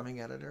stop coming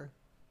out of there.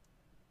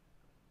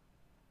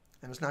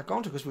 And it's not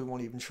going to because we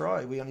won't even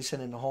try. We only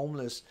send in the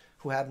homeless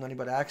who have nothing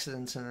but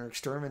accidents and are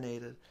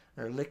exterminated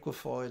or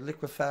liquefied,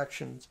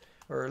 liquefactions,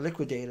 or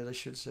liquidated, I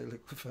should say,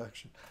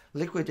 liquefaction.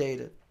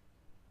 Liquidated.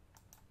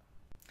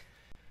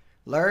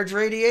 Large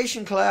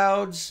radiation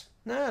clouds.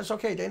 Nah, it's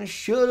okay, Dana.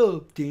 Shut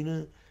up,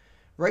 Dana.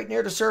 Right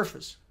near the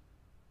surface.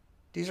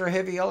 These are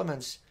heavy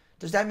elements.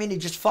 Does that mean they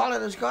just fall out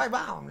of the sky?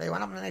 Wow, they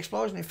went up in an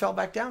explosion, they fell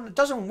back down? It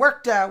doesn't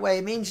work that way.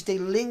 It means they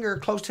linger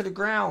close to the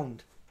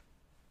ground.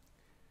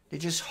 They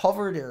just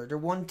hover there. They're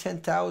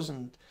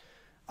 1/10,000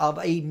 of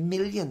a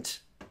millionth.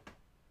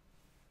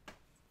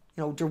 You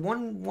know, they're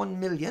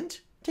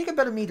 1/1,000,000th. Take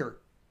about a meter.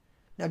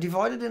 Now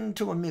divide it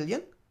into a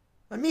million.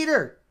 A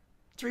meter.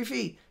 3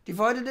 feet.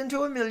 Divide it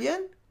into a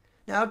million.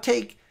 Now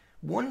take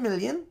 1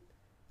 million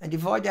and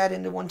divide that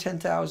into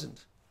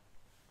 1/10,000.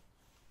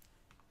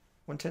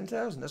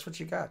 1/10,000. That's what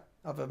you got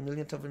of a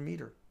millionth of a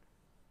meter.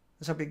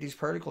 That's how big these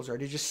particles are.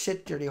 They just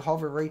sit there. They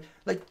hover right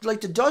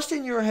like the dust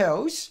in your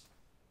house.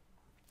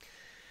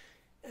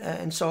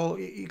 And so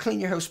you clean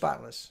your house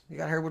spotless. You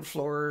got hardwood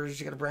floors.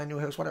 You got a brand new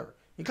house. Whatever.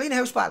 You clean the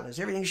house spotless.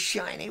 Everything's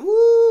shiny.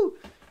 Woo!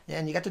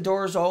 And you got the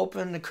doors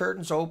open, the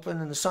curtains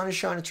open, and the sun is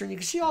shining through. And you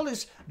can see all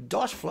this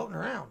dust floating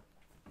around.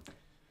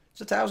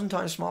 It's 1,000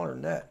 times smaller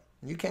than that.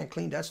 And you can't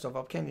clean that stuff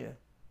up, can you?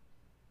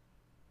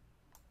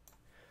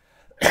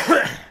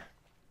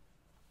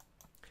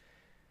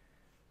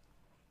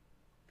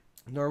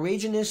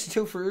 Norwegian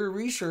Institute for Air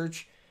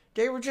Research,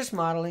 they were just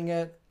modeling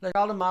it. Like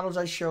all the models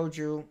I showed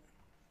you.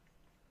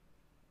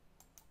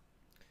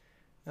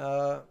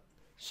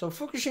 So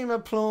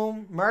Fukushima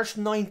plume, March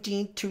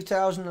 19th,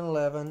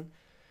 2011.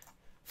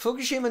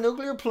 Fukushima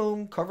nuclear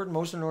plume covered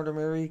most of North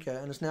America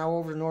and is now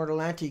over the North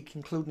Atlantic,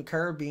 including the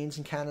Caribbean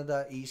and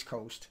Canada East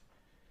Coast.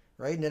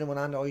 Right? And then it went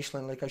on to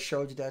Iceland, like I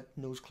showed you that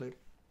news clip.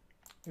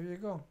 There you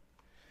go.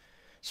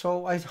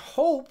 So I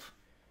hope,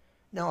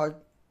 now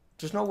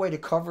there's no way to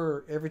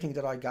cover everything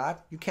that I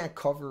got. You can't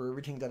cover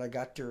everything that I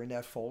got there in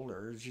that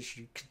folder. It's just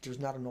there's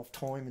not enough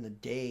time in the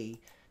day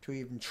to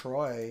even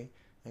try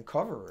and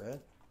cover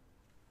it.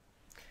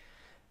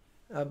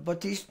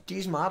 But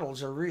these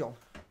models are real.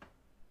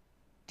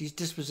 These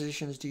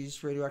dispositions,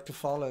 these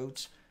radioactive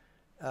fallouts,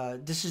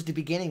 this is the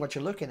beginning, what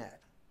you're looking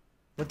at.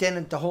 But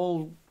then the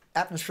whole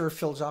atmosphere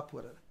fills up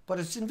with it. But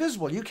it's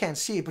invisible. You can't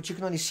see it, but you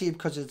can only see it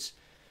because it's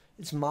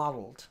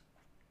modeled.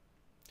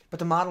 But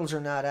the models are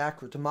not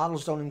accurate. The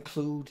models don't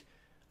include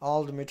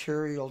all the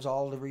materials,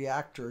 all the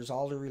reactors,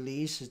 all the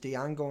releases, the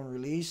ongoing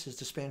releases,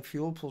 the spent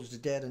fuel pools, the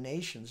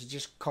detonations. It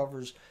just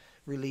covers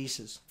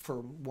releases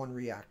for one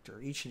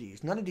reactor, each of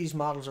these. None of these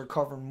models are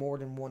covering more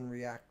than one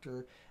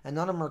reactor, and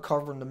none of them are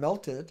covering the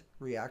melted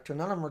reactor.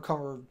 None of them are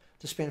covering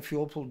the spent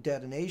fuel pool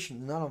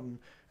detonation. None of them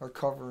are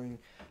covering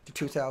the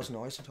 2,000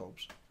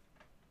 isotopes.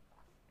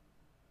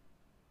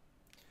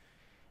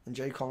 And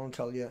Jay Cullen will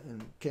tell you,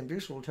 and Ken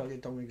Buesseler will tell you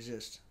it don't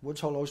exist.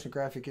 Woods Hole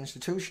Oceanographic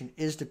Institution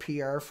is the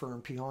PR firm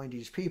behind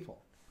these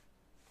people.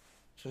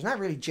 So it's not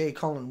really Jay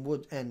Cullen,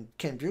 Wood, and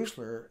Ken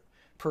Buesseler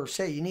per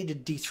se. You need to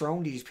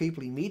dethrone these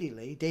people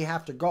immediately. They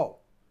have to go.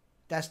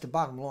 That's the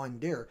bottom line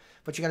there.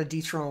 But you got to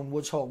dethrone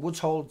Woods Hole. Woods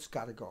Hole's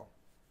got to go.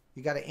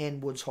 You got to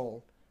end Woods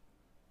Hole.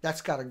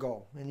 That's got to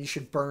go. And you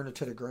should burn it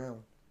to the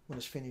ground when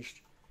it's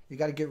finished. You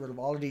got to get rid of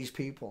all of these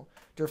people.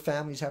 Their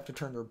families have to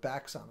turn their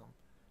backs on them.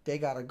 They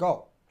got to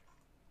go.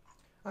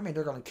 I mean,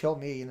 they're going to kill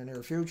me in the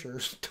near future.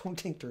 Don't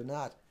think they're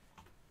not.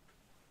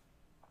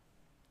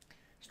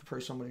 It's the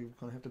price somebody's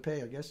going to have to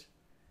pay, I guess.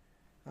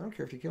 I don't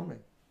care if you kill me.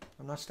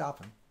 I'm not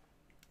stopping.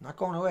 I'm not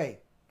going away.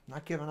 I'm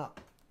not giving up.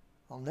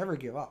 I'll never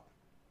give up.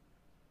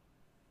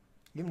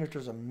 Even if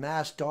there's a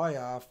mass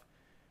die-off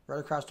right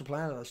across the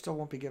planet, I still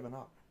won't be giving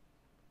up.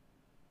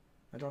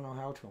 I don't know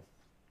how to.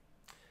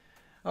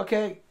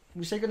 Okay,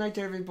 we say goodnight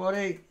to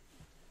everybody.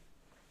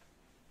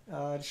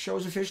 The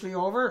show's officially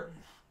over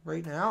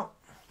right now.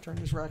 Turn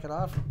this racket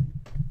off.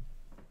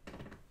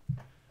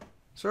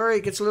 Sorry,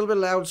 it gets a little bit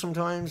loud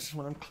sometimes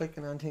when I'm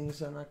clicking on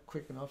things. I'm not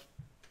quick enough.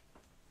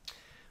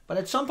 But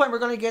at some point, we're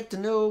going to get the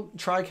new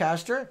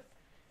TriCaster.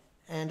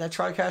 And that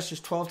TriCaster is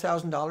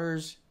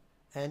 $12,000.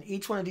 And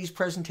each one of these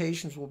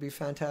presentations will be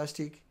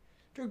fantastic.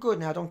 They're good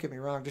now, don't get me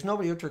wrong. There's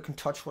nobody out there can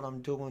touch what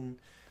I'm doing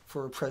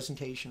for a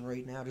presentation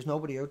right now. There's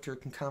nobody out there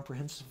can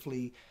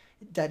comprehensively,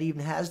 that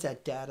even has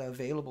that data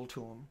available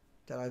to them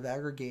that I've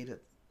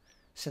aggregated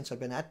since I've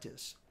been at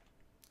this.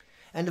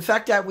 And the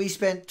fact that we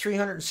spent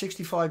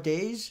 365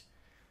 days,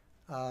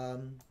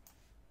 in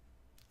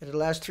the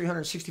last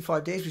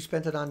 365 days, we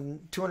spent it on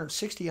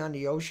 260 on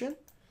the ocean.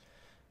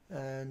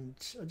 And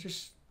I'll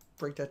just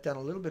break that down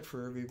a little bit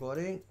for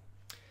everybody.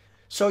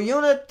 So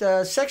unit,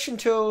 section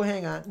 2,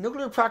 hang on,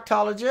 Nuclear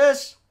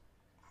Proctologist.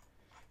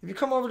 If you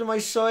come over to my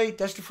site,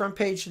 that's the front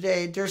page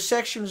today. There's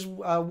sections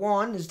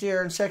 1 is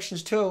there, and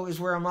sections 2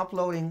 is where I'm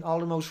uploading all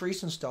the most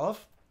recent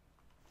stuff.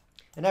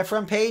 And that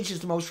front page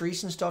is the most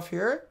recent stuff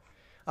here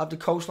of the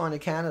coastline of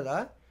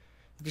Canada.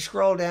 If you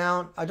scroll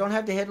down, I don't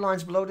have the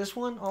headlines below this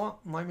one. Oh,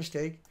 my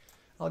mistake.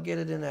 I'll get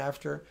it in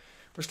after.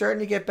 We're starting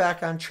to get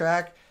back on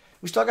track.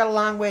 We still got a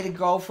long way to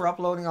go for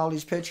uploading all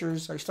these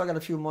pictures. I still got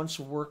a few months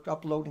of work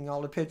uploading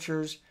all the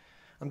pictures.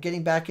 I'm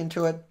getting back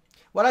into it.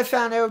 What I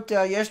found out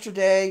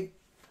yesterday,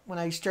 when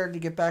I started to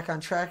get back on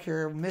track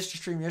here, missed the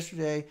stream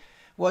yesterday,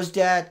 was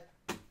that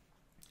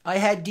I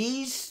had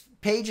these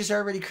pages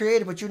already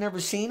created, but you never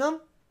seen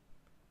them.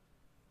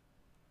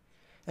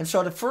 And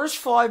so the first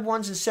 5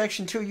 ones in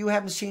section 2, you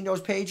haven't seen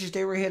those pages.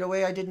 They were hid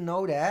away. I didn't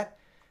know that.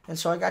 And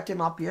so I got them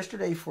up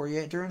yesterday for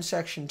you. They're in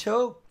section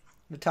 2.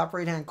 In the top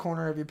right-hand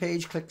corner of your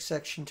page, click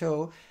section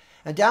 2.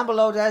 And down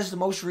below that is the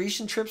most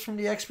recent trips from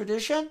the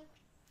expedition.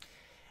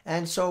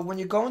 And so when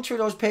you're going through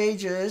those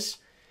pages,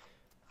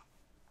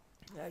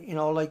 you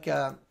know, like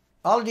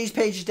all of these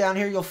pages down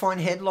here, you'll find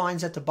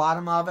headlines at the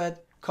bottom of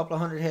it. A couple of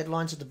hundred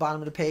headlines at the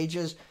bottom of the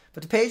pages.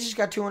 But the pages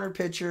got 200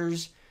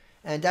 pictures.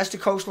 And that's the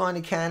coastline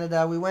of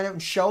Canada. We went out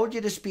and showed you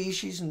the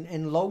species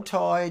in low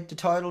tide, the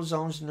tidal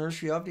zones, the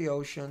nursery of the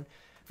ocean.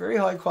 Very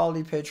high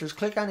quality pictures.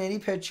 Click on any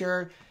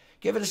picture.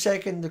 Give it a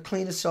second to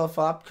clean itself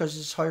up because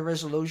it's high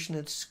resolution.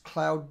 It's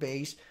cloud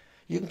based.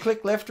 You can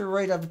click left or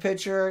right of the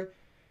picture.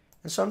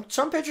 And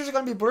some pictures are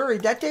going to be blurry.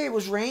 That day it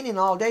was raining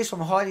all day, so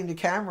I'm hiding the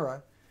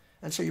camera.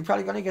 And so you're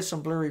probably going to get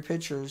some blurry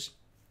pictures.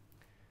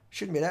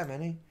 Shouldn't be that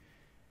many.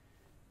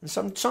 And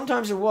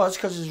sometimes it was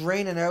because it's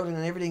raining out and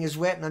everything is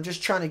wet and I'm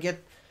just trying to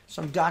get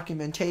some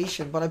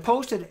documentation. But I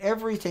posted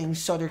everything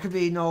so there could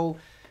be no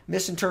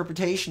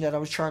misinterpretation that I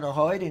was trying to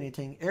hide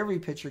anything. Every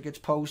picture gets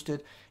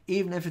posted,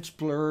 even if it's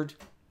blurred.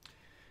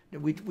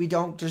 We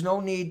don't. There's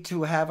no need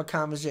to have a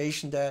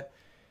conversation that,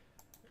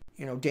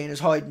 you know, Dana's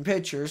hiding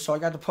pictures. So I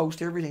got to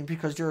post everything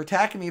because they're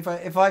attacking me.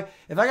 If I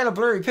got a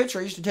blurry picture,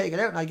 I used to take it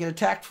out and I get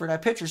attacked for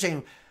that picture,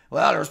 saying,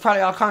 "Well, there was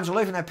probably all kinds of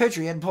life in that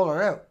picture. You had to pull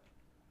it out."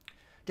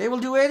 They will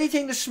do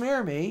anything to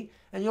smear me,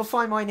 and you'll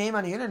find my name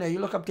on the internet. You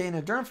look up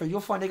Dana Durnford,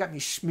 you'll find they got me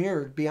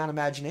smeared beyond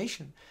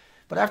imagination.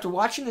 But after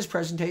watching this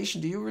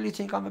presentation, do you really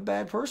think I'm a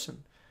bad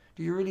person?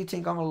 Do you really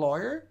think I'm a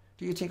lawyer?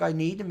 Do you think I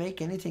need to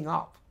make anything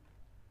up?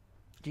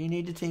 Do you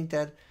need to think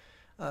that,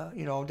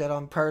 you know, that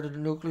I'm part of the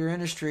nuclear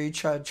industry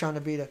trying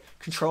to be the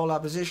control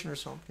opposition or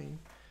something?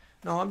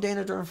 No, I'm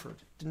Dana Durnford,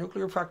 the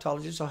nuclear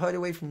proctologist. I hide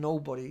away from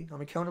nobody.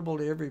 I'm accountable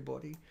to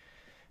everybody.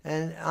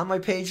 And on my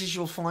pages,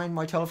 you'll find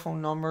my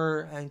telephone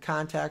number and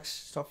contacts,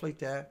 stuff like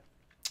that.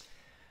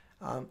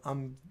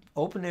 I'm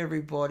open to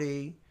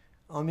everybody.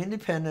 I'm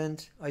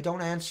independent. I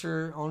don't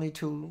answer only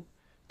to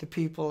the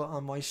people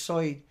on my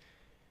site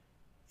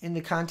in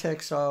the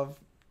context of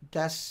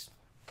that's,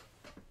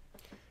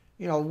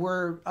 you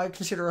know, I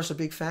consider us a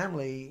big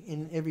family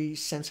in every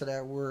sense of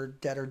that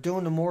word, that are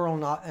doing the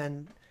moral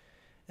and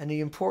the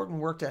important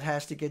work that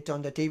has to get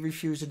done that they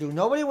refuse to do.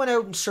 Nobody went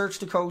out and searched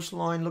the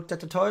coastline, looked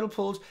at the tidal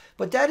pools,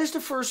 but that is the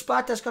first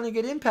spot that's going to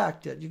get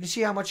impacted. You can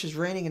see how much is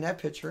raining in that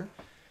picture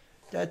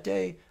that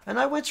day. And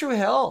I went through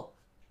hell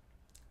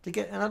to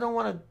get, and I don't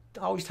want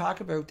to always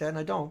talk about that, and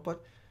I don't,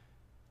 but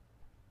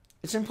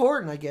it's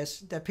important, I guess,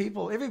 that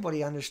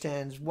everybody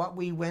understands what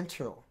we went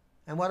through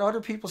and what other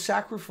people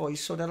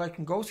sacrificed so that I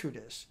can go through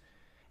this.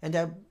 And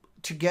that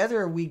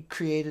together we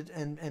created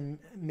and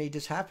made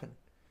this happen.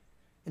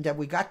 and that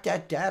we got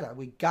that data.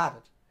 We got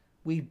it.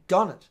 We've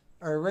done it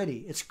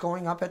already. It's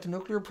going up at the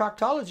Nuclear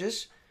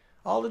Proctologist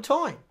all the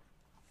time.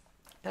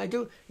 And I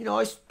do, you know,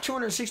 it's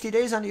 260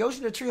 days on the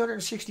ocean to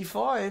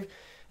 365.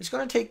 It's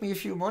going to take me a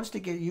few months to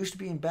get used to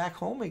being back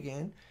home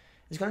again.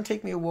 It's going to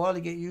take me a while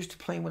to get used to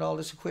playing with all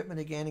this equipment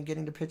again and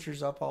getting the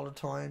pictures up all the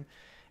time.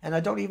 And I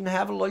don't even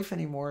have a life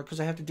anymore because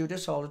I have to do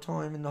this all the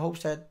time in the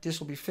hopes that this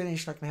will be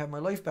finished and I can have my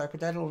life back. But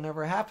that'll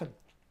never happen.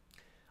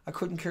 I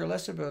couldn't care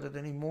less about it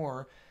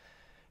anymore.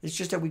 It's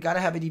just that we got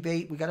to have a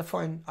debate. I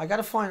got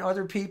to find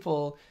other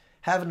people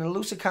having a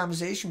lucid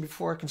conversation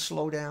before I can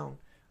slow down.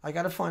 I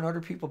got to find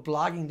other people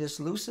blogging this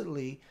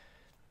lucidly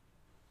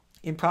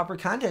in proper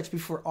context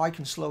before I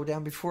can slow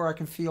down, before I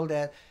can feel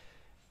that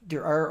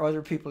there are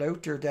other people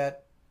out there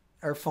that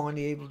are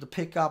finally able to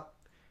pick up,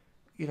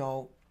 you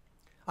know.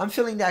 I'm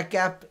filling that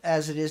gap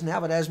as it is now,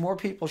 but as more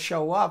people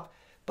show up,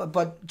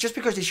 but just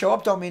because they show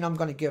up don't mean I'm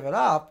going to give it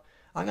up.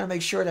 I'm going to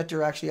make sure that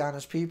they're actually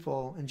honest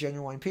people and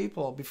genuine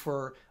people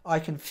before I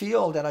can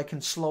feel that I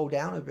can slow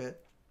down a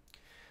bit.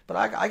 But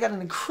I got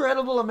an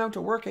incredible amount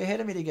of work ahead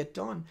of me to get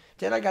done.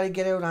 Then I got to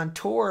get out on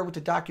tour with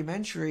the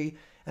documentary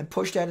and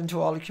push that into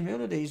all the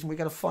communities, and we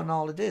got to fund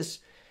all of this.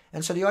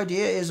 And so the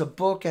idea is a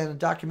book and a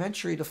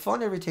documentary to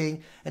fund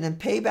everything and then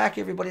pay back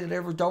everybody that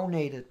ever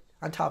donated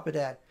on top of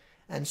that.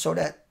 And so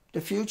that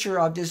the future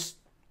of this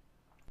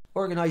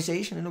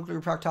organization,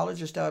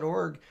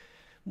 nuclearproctologist.org,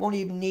 won't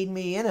even need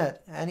me in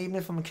it. And even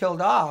if I'm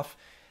killed off,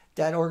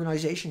 that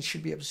organization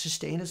should be able to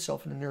sustain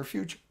itself in the near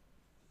future.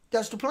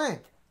 That's the plan.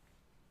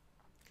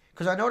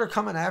 Because I know they're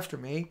coming after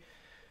me.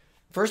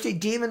 First they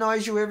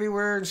demonize you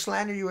everywhere and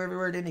slander you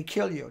everywhere, then they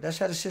kill you. That's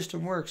how the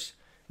system works.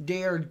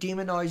 They are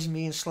demonizing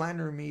me and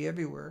slandering me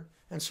everywhere.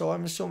 And so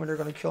I'm assuming they're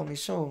going to kill me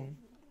soon.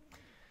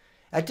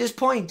 At this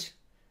point,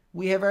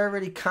 we have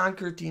already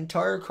conquered the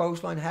entire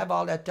coastline, have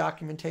all that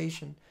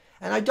documentation.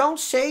 And I don't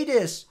say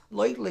this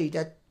lightly,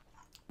 that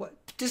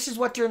this is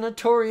what they're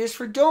notorious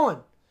for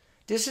doing.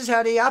 This is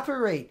how they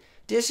operate.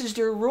 This is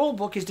their rule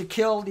book, is to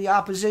kill the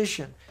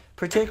opposition,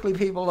 particularly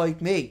people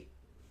like me.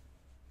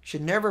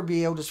 Should never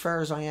be out as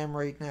far as I am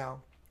right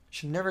now.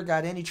 Should never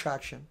got any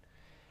traction.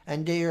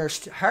 And they are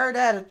hard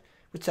at it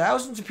with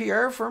thousands of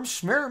PR firms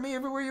smearing me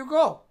everywhere you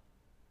go.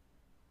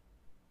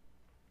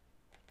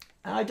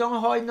 And I don't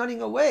hide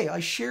nothing away. I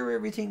share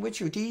everything with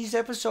you. These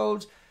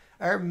episodes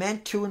are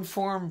meant to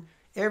inform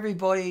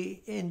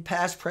everybody in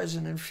past,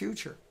 present, and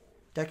future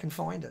that can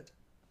find it.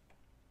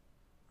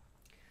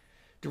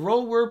 The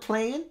role we're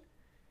playing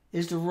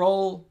is the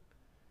role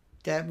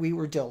that we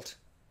were dealt.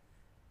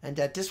 And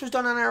that this was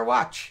done on our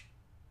watch.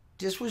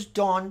 This was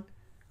done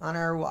on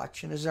our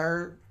watch. And as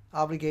our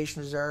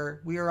obligation,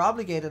 we are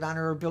obligated on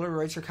our Bill of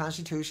Rights, our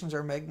constitutions,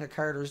 our Magna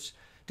Cartas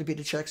to be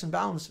the checks and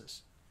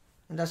balances.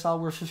 And that's all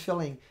we're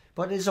fulfilling.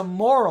 But it is a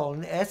moral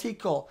and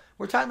ethical.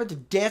 We're talking about the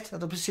death of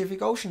the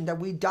Pacific Ocean, that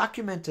we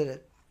documented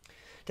it.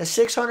 That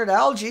 600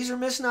 algae are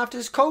missing off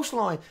this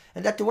coastline.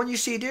 And that the one you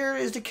see there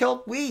is the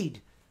kelp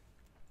weed.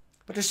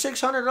 But there's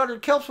 600 other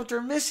kelps, but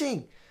they're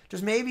missing.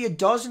 There's maybe a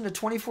dozen to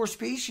 24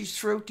 species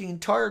throughout the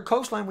entire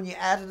coastline when you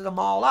added them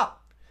all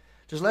up.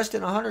 There's less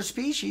than 100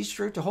 species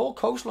throughout the whole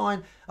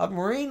coastline of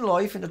marine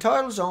life in the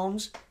tidal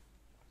zones,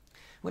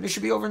 when there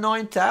should be over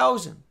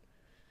 9,000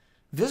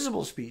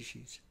 visible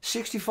species.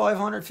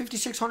 6,500,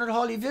 5,600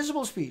 highly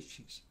visible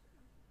species.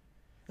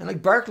 And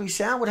like Berkeley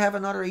Sound would have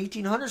another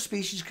 1,800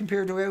 species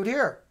compared to out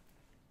here.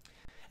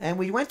 And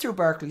we went through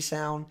Berkeley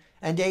Sound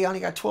and they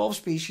only got 12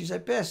 species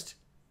at best.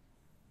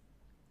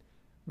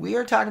 We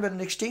are talking about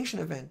an extinction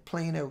event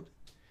playing out.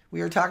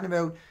 We are talking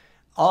about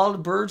all the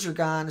birds are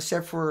gone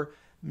except for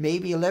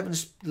maybe 11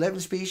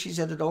 species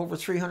out of over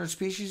 300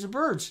 species of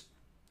birds.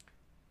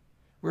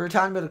 We're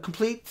talking about a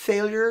complete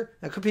failure,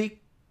 a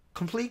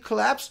complete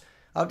collapse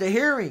of the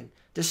herring,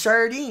 the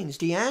sardines,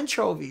 the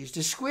anchovies,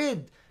 the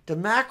squid, the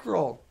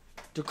mackerel,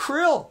 the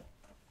krill.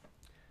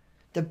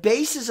 The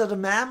basis of the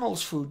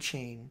mammal's food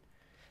chain.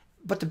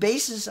 But the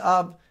basis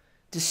of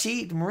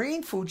the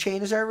marine food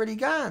chain is already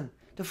gone.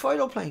 The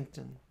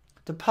phytoplankton,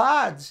 the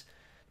pods,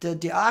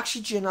 the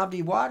oxygen of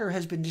the water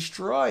has been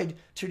destroyed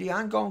through the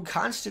ongoing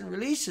constant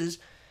releases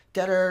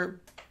that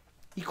are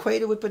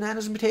equated with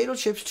bananas and potato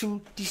chips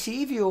to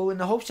deceive you in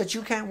the hopes that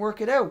you can't work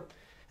it out.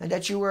 And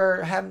that you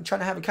were trying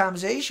to have a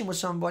conversation with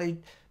somebody,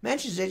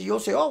 mentions it, you'll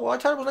say, oh, well, I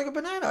thought it was like a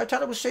banana. I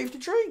thought it was safe to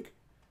drink.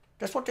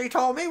 That's what they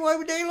told me. Why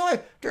would they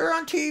lie? They're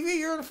on TV.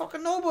 You're a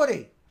fucking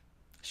nobody.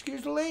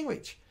 Excuse the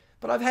language.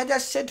 But I've had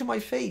that said to my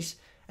face.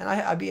 And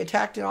I'd be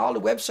attacked in all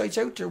the websites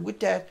out there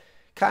with that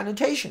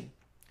connotation,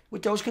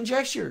 with those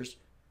conjectures.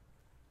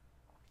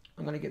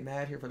 I'm going to get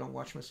mad here if I don't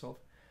watch myself.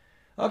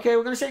 Okay,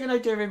 we're going to say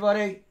goodnight to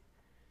everybody.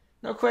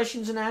 No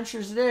questions and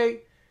answers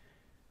today.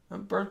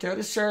 I'm burnt out.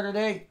 It's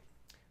Saturday.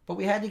 But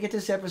we had to get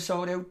this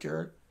episode out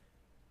there.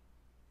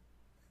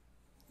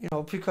 You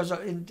know, because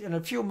in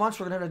a few months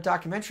we're going to have a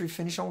documentary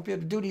finished. I won't be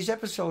able to do these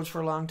episodes for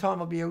a long time.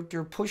 I'll be out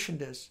there pushing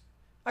this.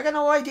 I got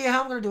no idea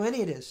how I'm going to do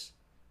any of this.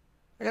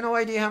 I got no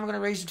idea how I'm going to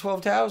raise the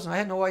 12,000. I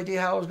had no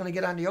idea how I was going to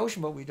get on the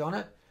ocean, but we done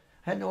it.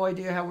 I had no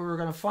idea how we were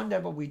going to fund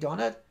that, but we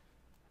done it.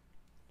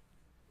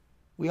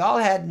 We all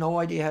had no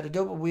idea how to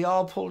do it, but we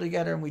all pulled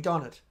together and we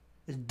done it.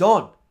 It's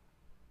done.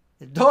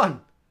 It's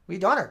done. We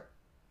done it.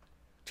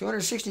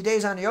 260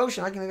 days on the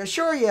ocean. I can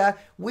assure you,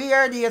 we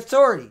are the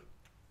authority.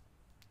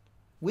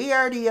 We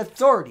are the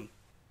authority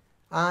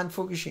on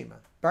Fukushima.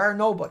 Bar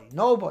nobody.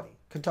 Nobody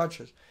can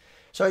touch us.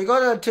 So you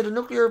go to the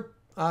Nuclear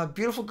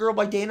Beautiful Girl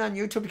by Dana on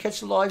YouTube to catch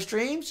the live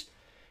streams.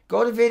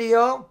 Go to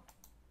video.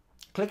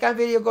 Click on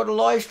video, go to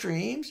live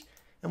streams.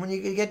 And when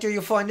you get there,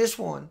 you'll find this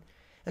one.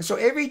 And so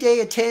every day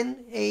at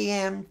 10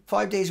 a.m.,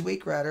 5 days a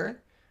week rather,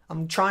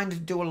 I'm trying to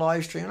do a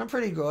live stream. And I'm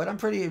pretty good. I'm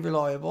pretty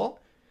reliable.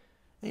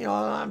 You know,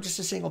 I'm just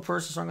a single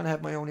person, so I'm going to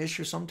have my own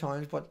issues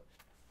sometimes. But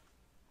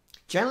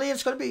generally,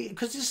 it's going to be,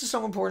 because this is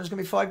so important, it's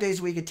going to be 5 days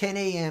a week at 10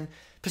 a.m.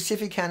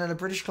 Pacific Canada,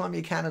 British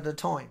Columbia, Canada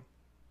time.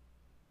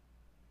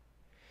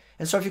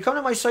 And so if you come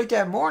to my site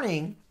that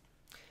morning,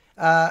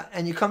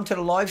 and you come to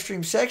the live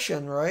stream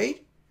section,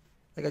 right?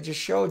 Like I just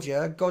showed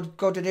you, go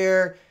to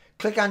there,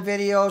 click on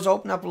videos,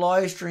 open up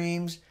live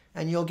streams,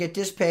 and you'll get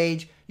this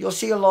page. You'll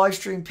see a live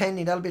stream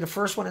pending. That'll be the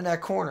first one in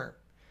that corner.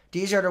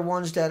 These are the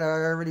ones that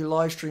are already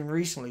live streamed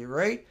recently,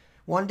 right?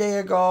 1 day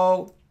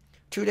ago,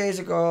 2 days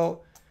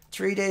ago,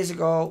 3 days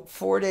ago,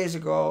 4 days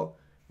ago,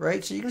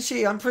 right? So you can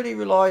see I'm pretty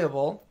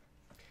reliable.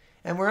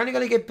 And we're only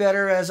going to get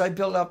better as I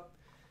build up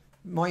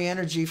my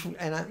energy. You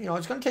know,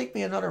 it's going to take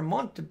me another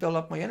month to build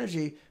up my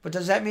energy. But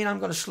does that mean I'm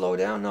going to slow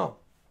down? No.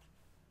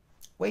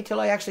 Wait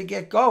till I actually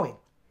get going.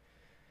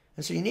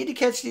 And so you need to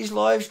catch these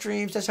live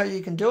streams. That's how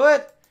you can do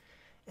it.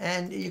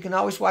 And you can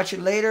always watch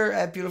it later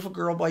at Beautiful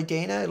Girl by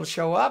Dana. It'll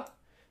show up.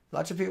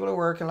 Lots of people are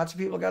working. Lots of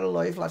people got a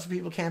life. Lots of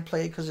people can't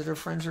play because of their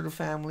friends or their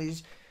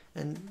families.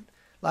 And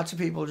lots of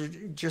people are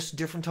just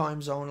different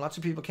time zone. Lots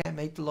of people can't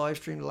make the live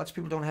stream. Lots of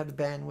people don't have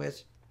the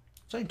bandwidth.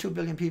 There's only 2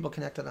 billion people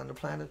connected on the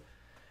planet.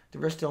 The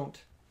rest don't.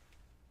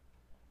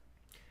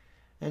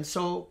 And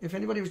so if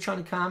anybody was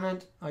trying to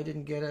comment, I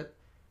didn't get it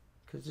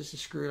because this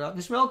is screwed up.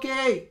 Miss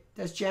Milky,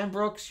 that's Jan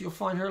Brooks. You'll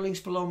find her links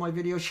below my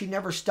video. She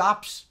never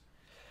stops.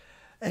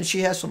 And she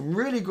has some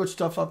really good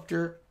stuff up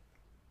there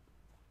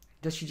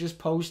that she just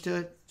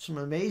posted. Some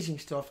amazing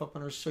stuff up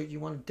on her site. You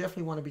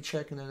definitely want to be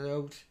checking it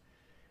out.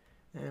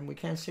 And we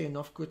can't say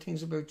enough good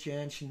things about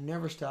Jan. She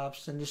never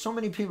stops. And there's so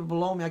many people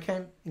below me. I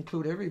can't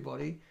include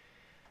everybody.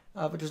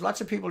 But there's lots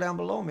of people down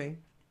below me.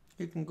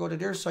 You can go to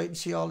their site and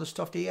see all the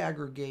stuff they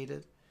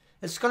aggregated.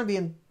 It's going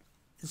to be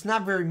it's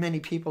not very many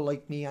people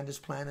like me on this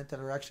planet that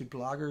are actually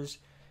bloggers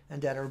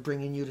and that are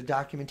bringing you the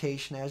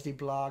documentation as they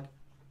blog.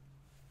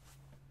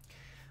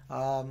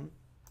 Let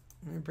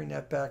me bring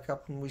that back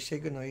up when we say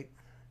goodnight.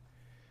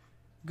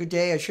 Good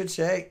day, I should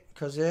say,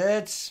 because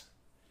it's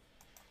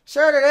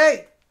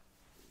Saturday.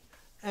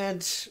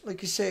 And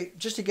like you say,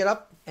 just to get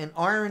up and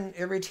iron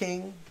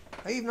everything.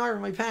 I even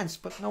iron my pants,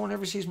 but no one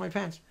ever sees my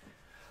pants.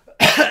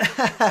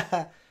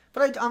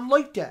 But I'm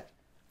like that.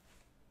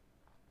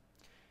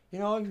 You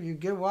know, you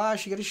get a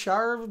wash, you get a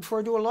shower before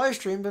I do a live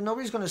stream, but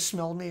nobody's going to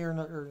smell me or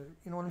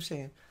you know what I'm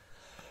saying.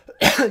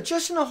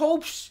 Just in the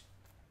hopes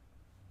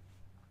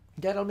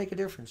that'll make a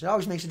difference. It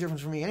always makes a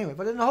difference for me anyway.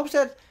 But in the hopes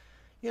that,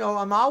 you know,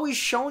 I'm always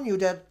showing you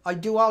that I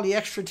do all the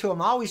extra too.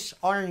 I'm always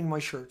ironing my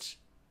shirts.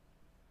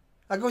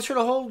 I go through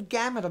the whole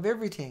gamut of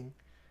everything.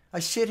 I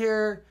sit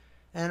here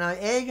and I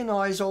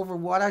agonize over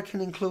what I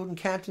can include and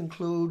can't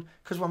include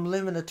because I'm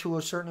limited to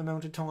a certain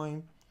amount of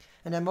time.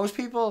 And then most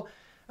people,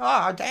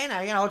 oh,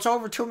 Dana, you know, it's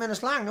over 2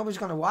 minutes long. Nobody's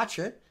going to watch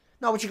it.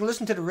 No, but you can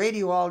listen to the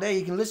radio all day.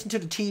 You can listen to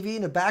the TV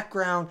in the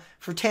background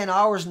for 10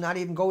 hours and not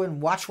even go in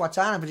and watch what's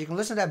on it. But you can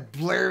listen to that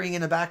blaring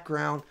in the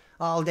background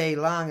all day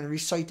long and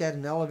recite that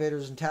in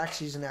elevators and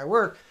taxis and at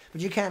work.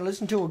 But you can't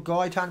listen to a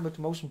guy talking about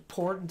the most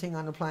important thing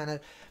on the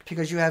planet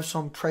because you have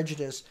some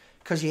prejudice,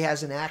 because he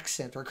has an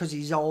accent, or because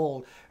he's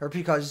old, or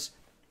because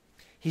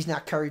he's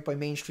not carried by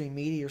mainstream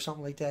media or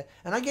something like that.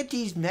 And I get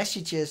these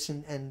messages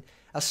and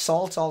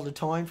assaults all the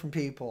time from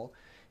people.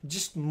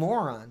 Just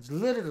morons,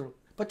 literally.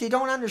 But they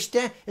don't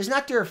understand. It's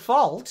not their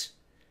fault.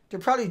 They're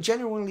probably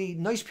genuinely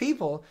nice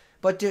people,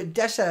 but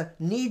that's a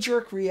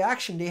knee-jerk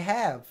reaction they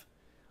have.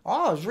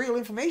 Oh, it's real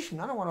information.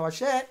 I don't want to watch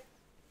that.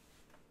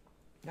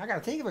 I got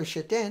to think about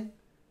shit then.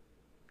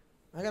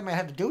 I might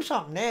have to do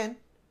something then.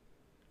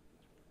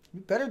 You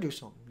better do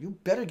something. You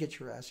better get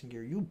your ass in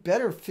gear. You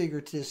better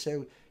figure this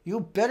out. You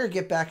better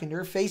get back in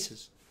their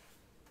faces.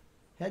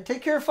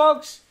 Take care,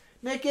 folks.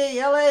 Mickey,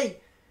 LA,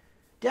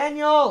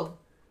 Daniel,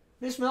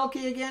 Miss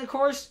Milky again, of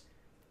course.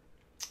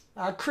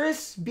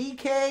 Chris,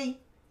 BK,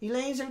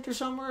 Elaine's out there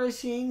somewhere, I've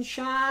seen.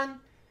 Sean,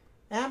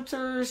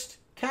 Amthurst,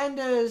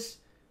 Candace,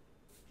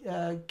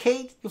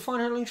 Kate, you'll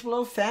find her links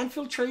below. Fan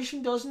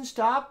filtration doesn't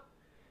stop.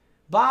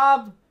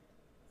 Bob,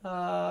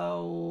 yeah,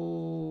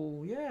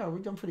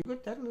 we've done pretty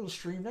good that little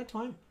stream that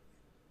time.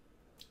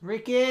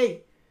 Ricky,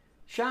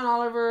 Sean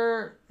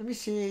Oliver, let me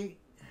see.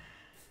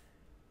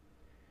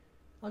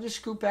 I'll just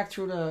scoot back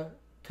through the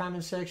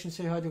comment section,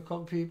 say hi to a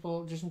couple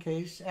people, just in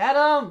case.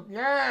 Adam,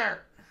 yeah.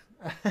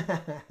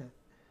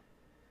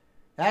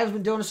 Adam's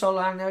been doing it so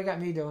long now, he got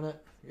me doing it.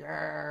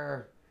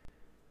 Yeah.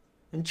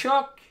 And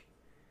Chuck,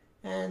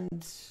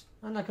 and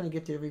I'm not going to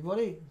get to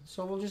everybody,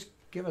 so we'll just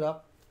give it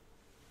up.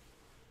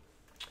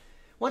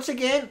 Once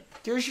again,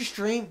 there's your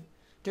stream.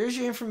 There's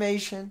your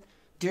information.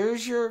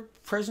 There's your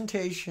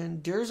presentation.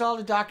 There's all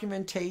the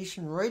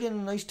documentation right in a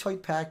nice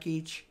tight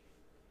package.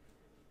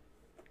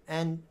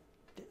 And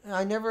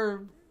I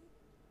never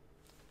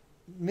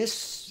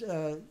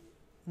mistaken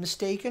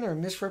or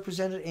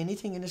misrepresented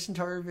anything in this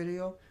entire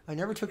video. I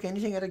never took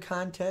anything out of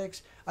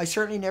context. I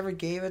certainly never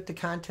gave it the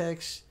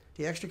context,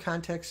 the extra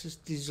context it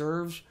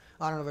deserves.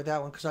 I don't know about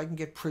that one because I can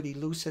get pretty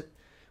lucid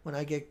when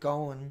I get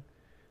going.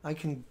 I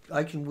can,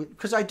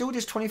 because I do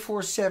this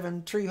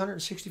 24/7,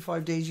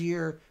 365 days a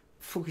year,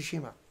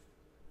 Fukushima.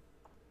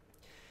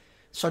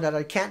 So that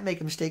I can't make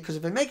a mistake, because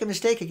if I make a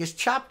mistake, it gets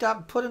chopped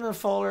up, put in a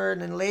folder,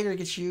 and then later it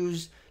gets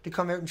used to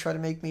come out and try to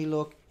make me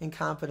look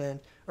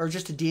incompetent, or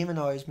just to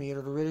demonize me,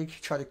 or to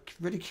try to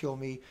ridicule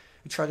me,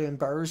 or try to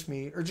embarrass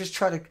me, or just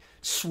try to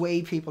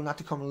sway people not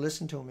to come and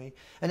listen to me.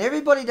 And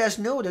everybody that's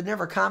new that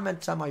never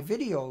comments on my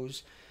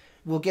videos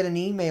will get an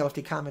email if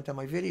they comment on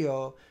my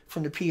video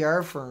from the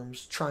PR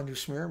firms trying to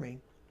smear me.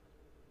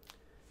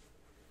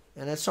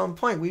 And at some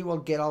point, we will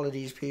get all of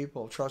these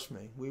people. Trust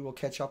me, we will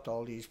catch up to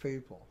all these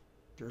people.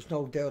 There's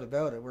no doubt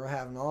about it. We're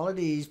having all of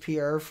these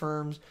PR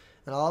firms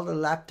and all the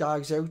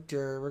lapdogs out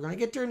there. We're going to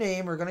get their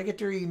name. We're going to get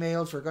their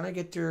emails. We're going to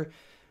get their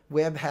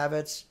web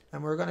habits.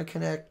 And we're going to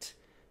connect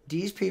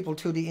these people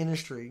to the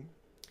industry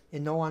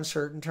in no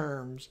uncertain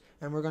terms.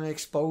 And we're going to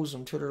expose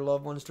them to their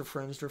loved ones, their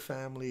friends, their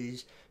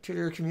families, to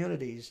their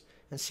communities,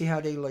 and see how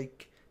they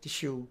like the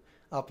shoe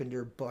up in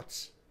their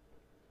butts.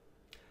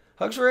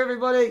 Hugs for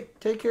everybody.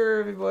 Take care,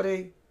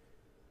 everybody.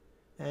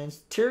 And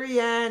Terry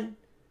Ann,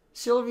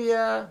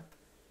 Sylvia,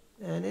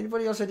 and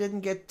anybody else I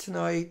didn't get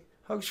tonight,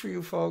 hugs for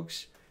you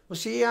folks. We'll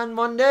see you on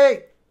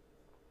Monday.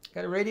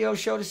 Got a radio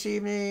show this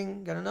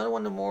evening. Got another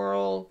one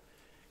tomorrow.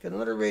 Got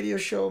another radio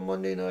show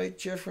Monday night,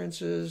 Jeff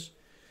Rinces.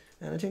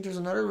 And I think there's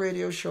another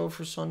radio show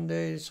for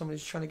Sunday.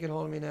 Somebody's trying to get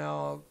hold of me now.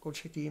 I'll go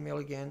check the email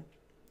again.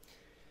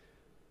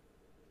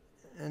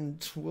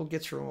 And we'll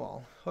get through them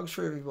all. Hugs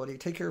for everybody.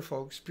 Take care,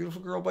 folks.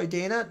 Beautiful Girl by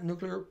Dana,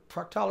 Nuclear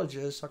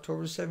Proctologist,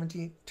 October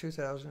 17,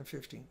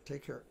 2015.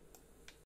 Take care.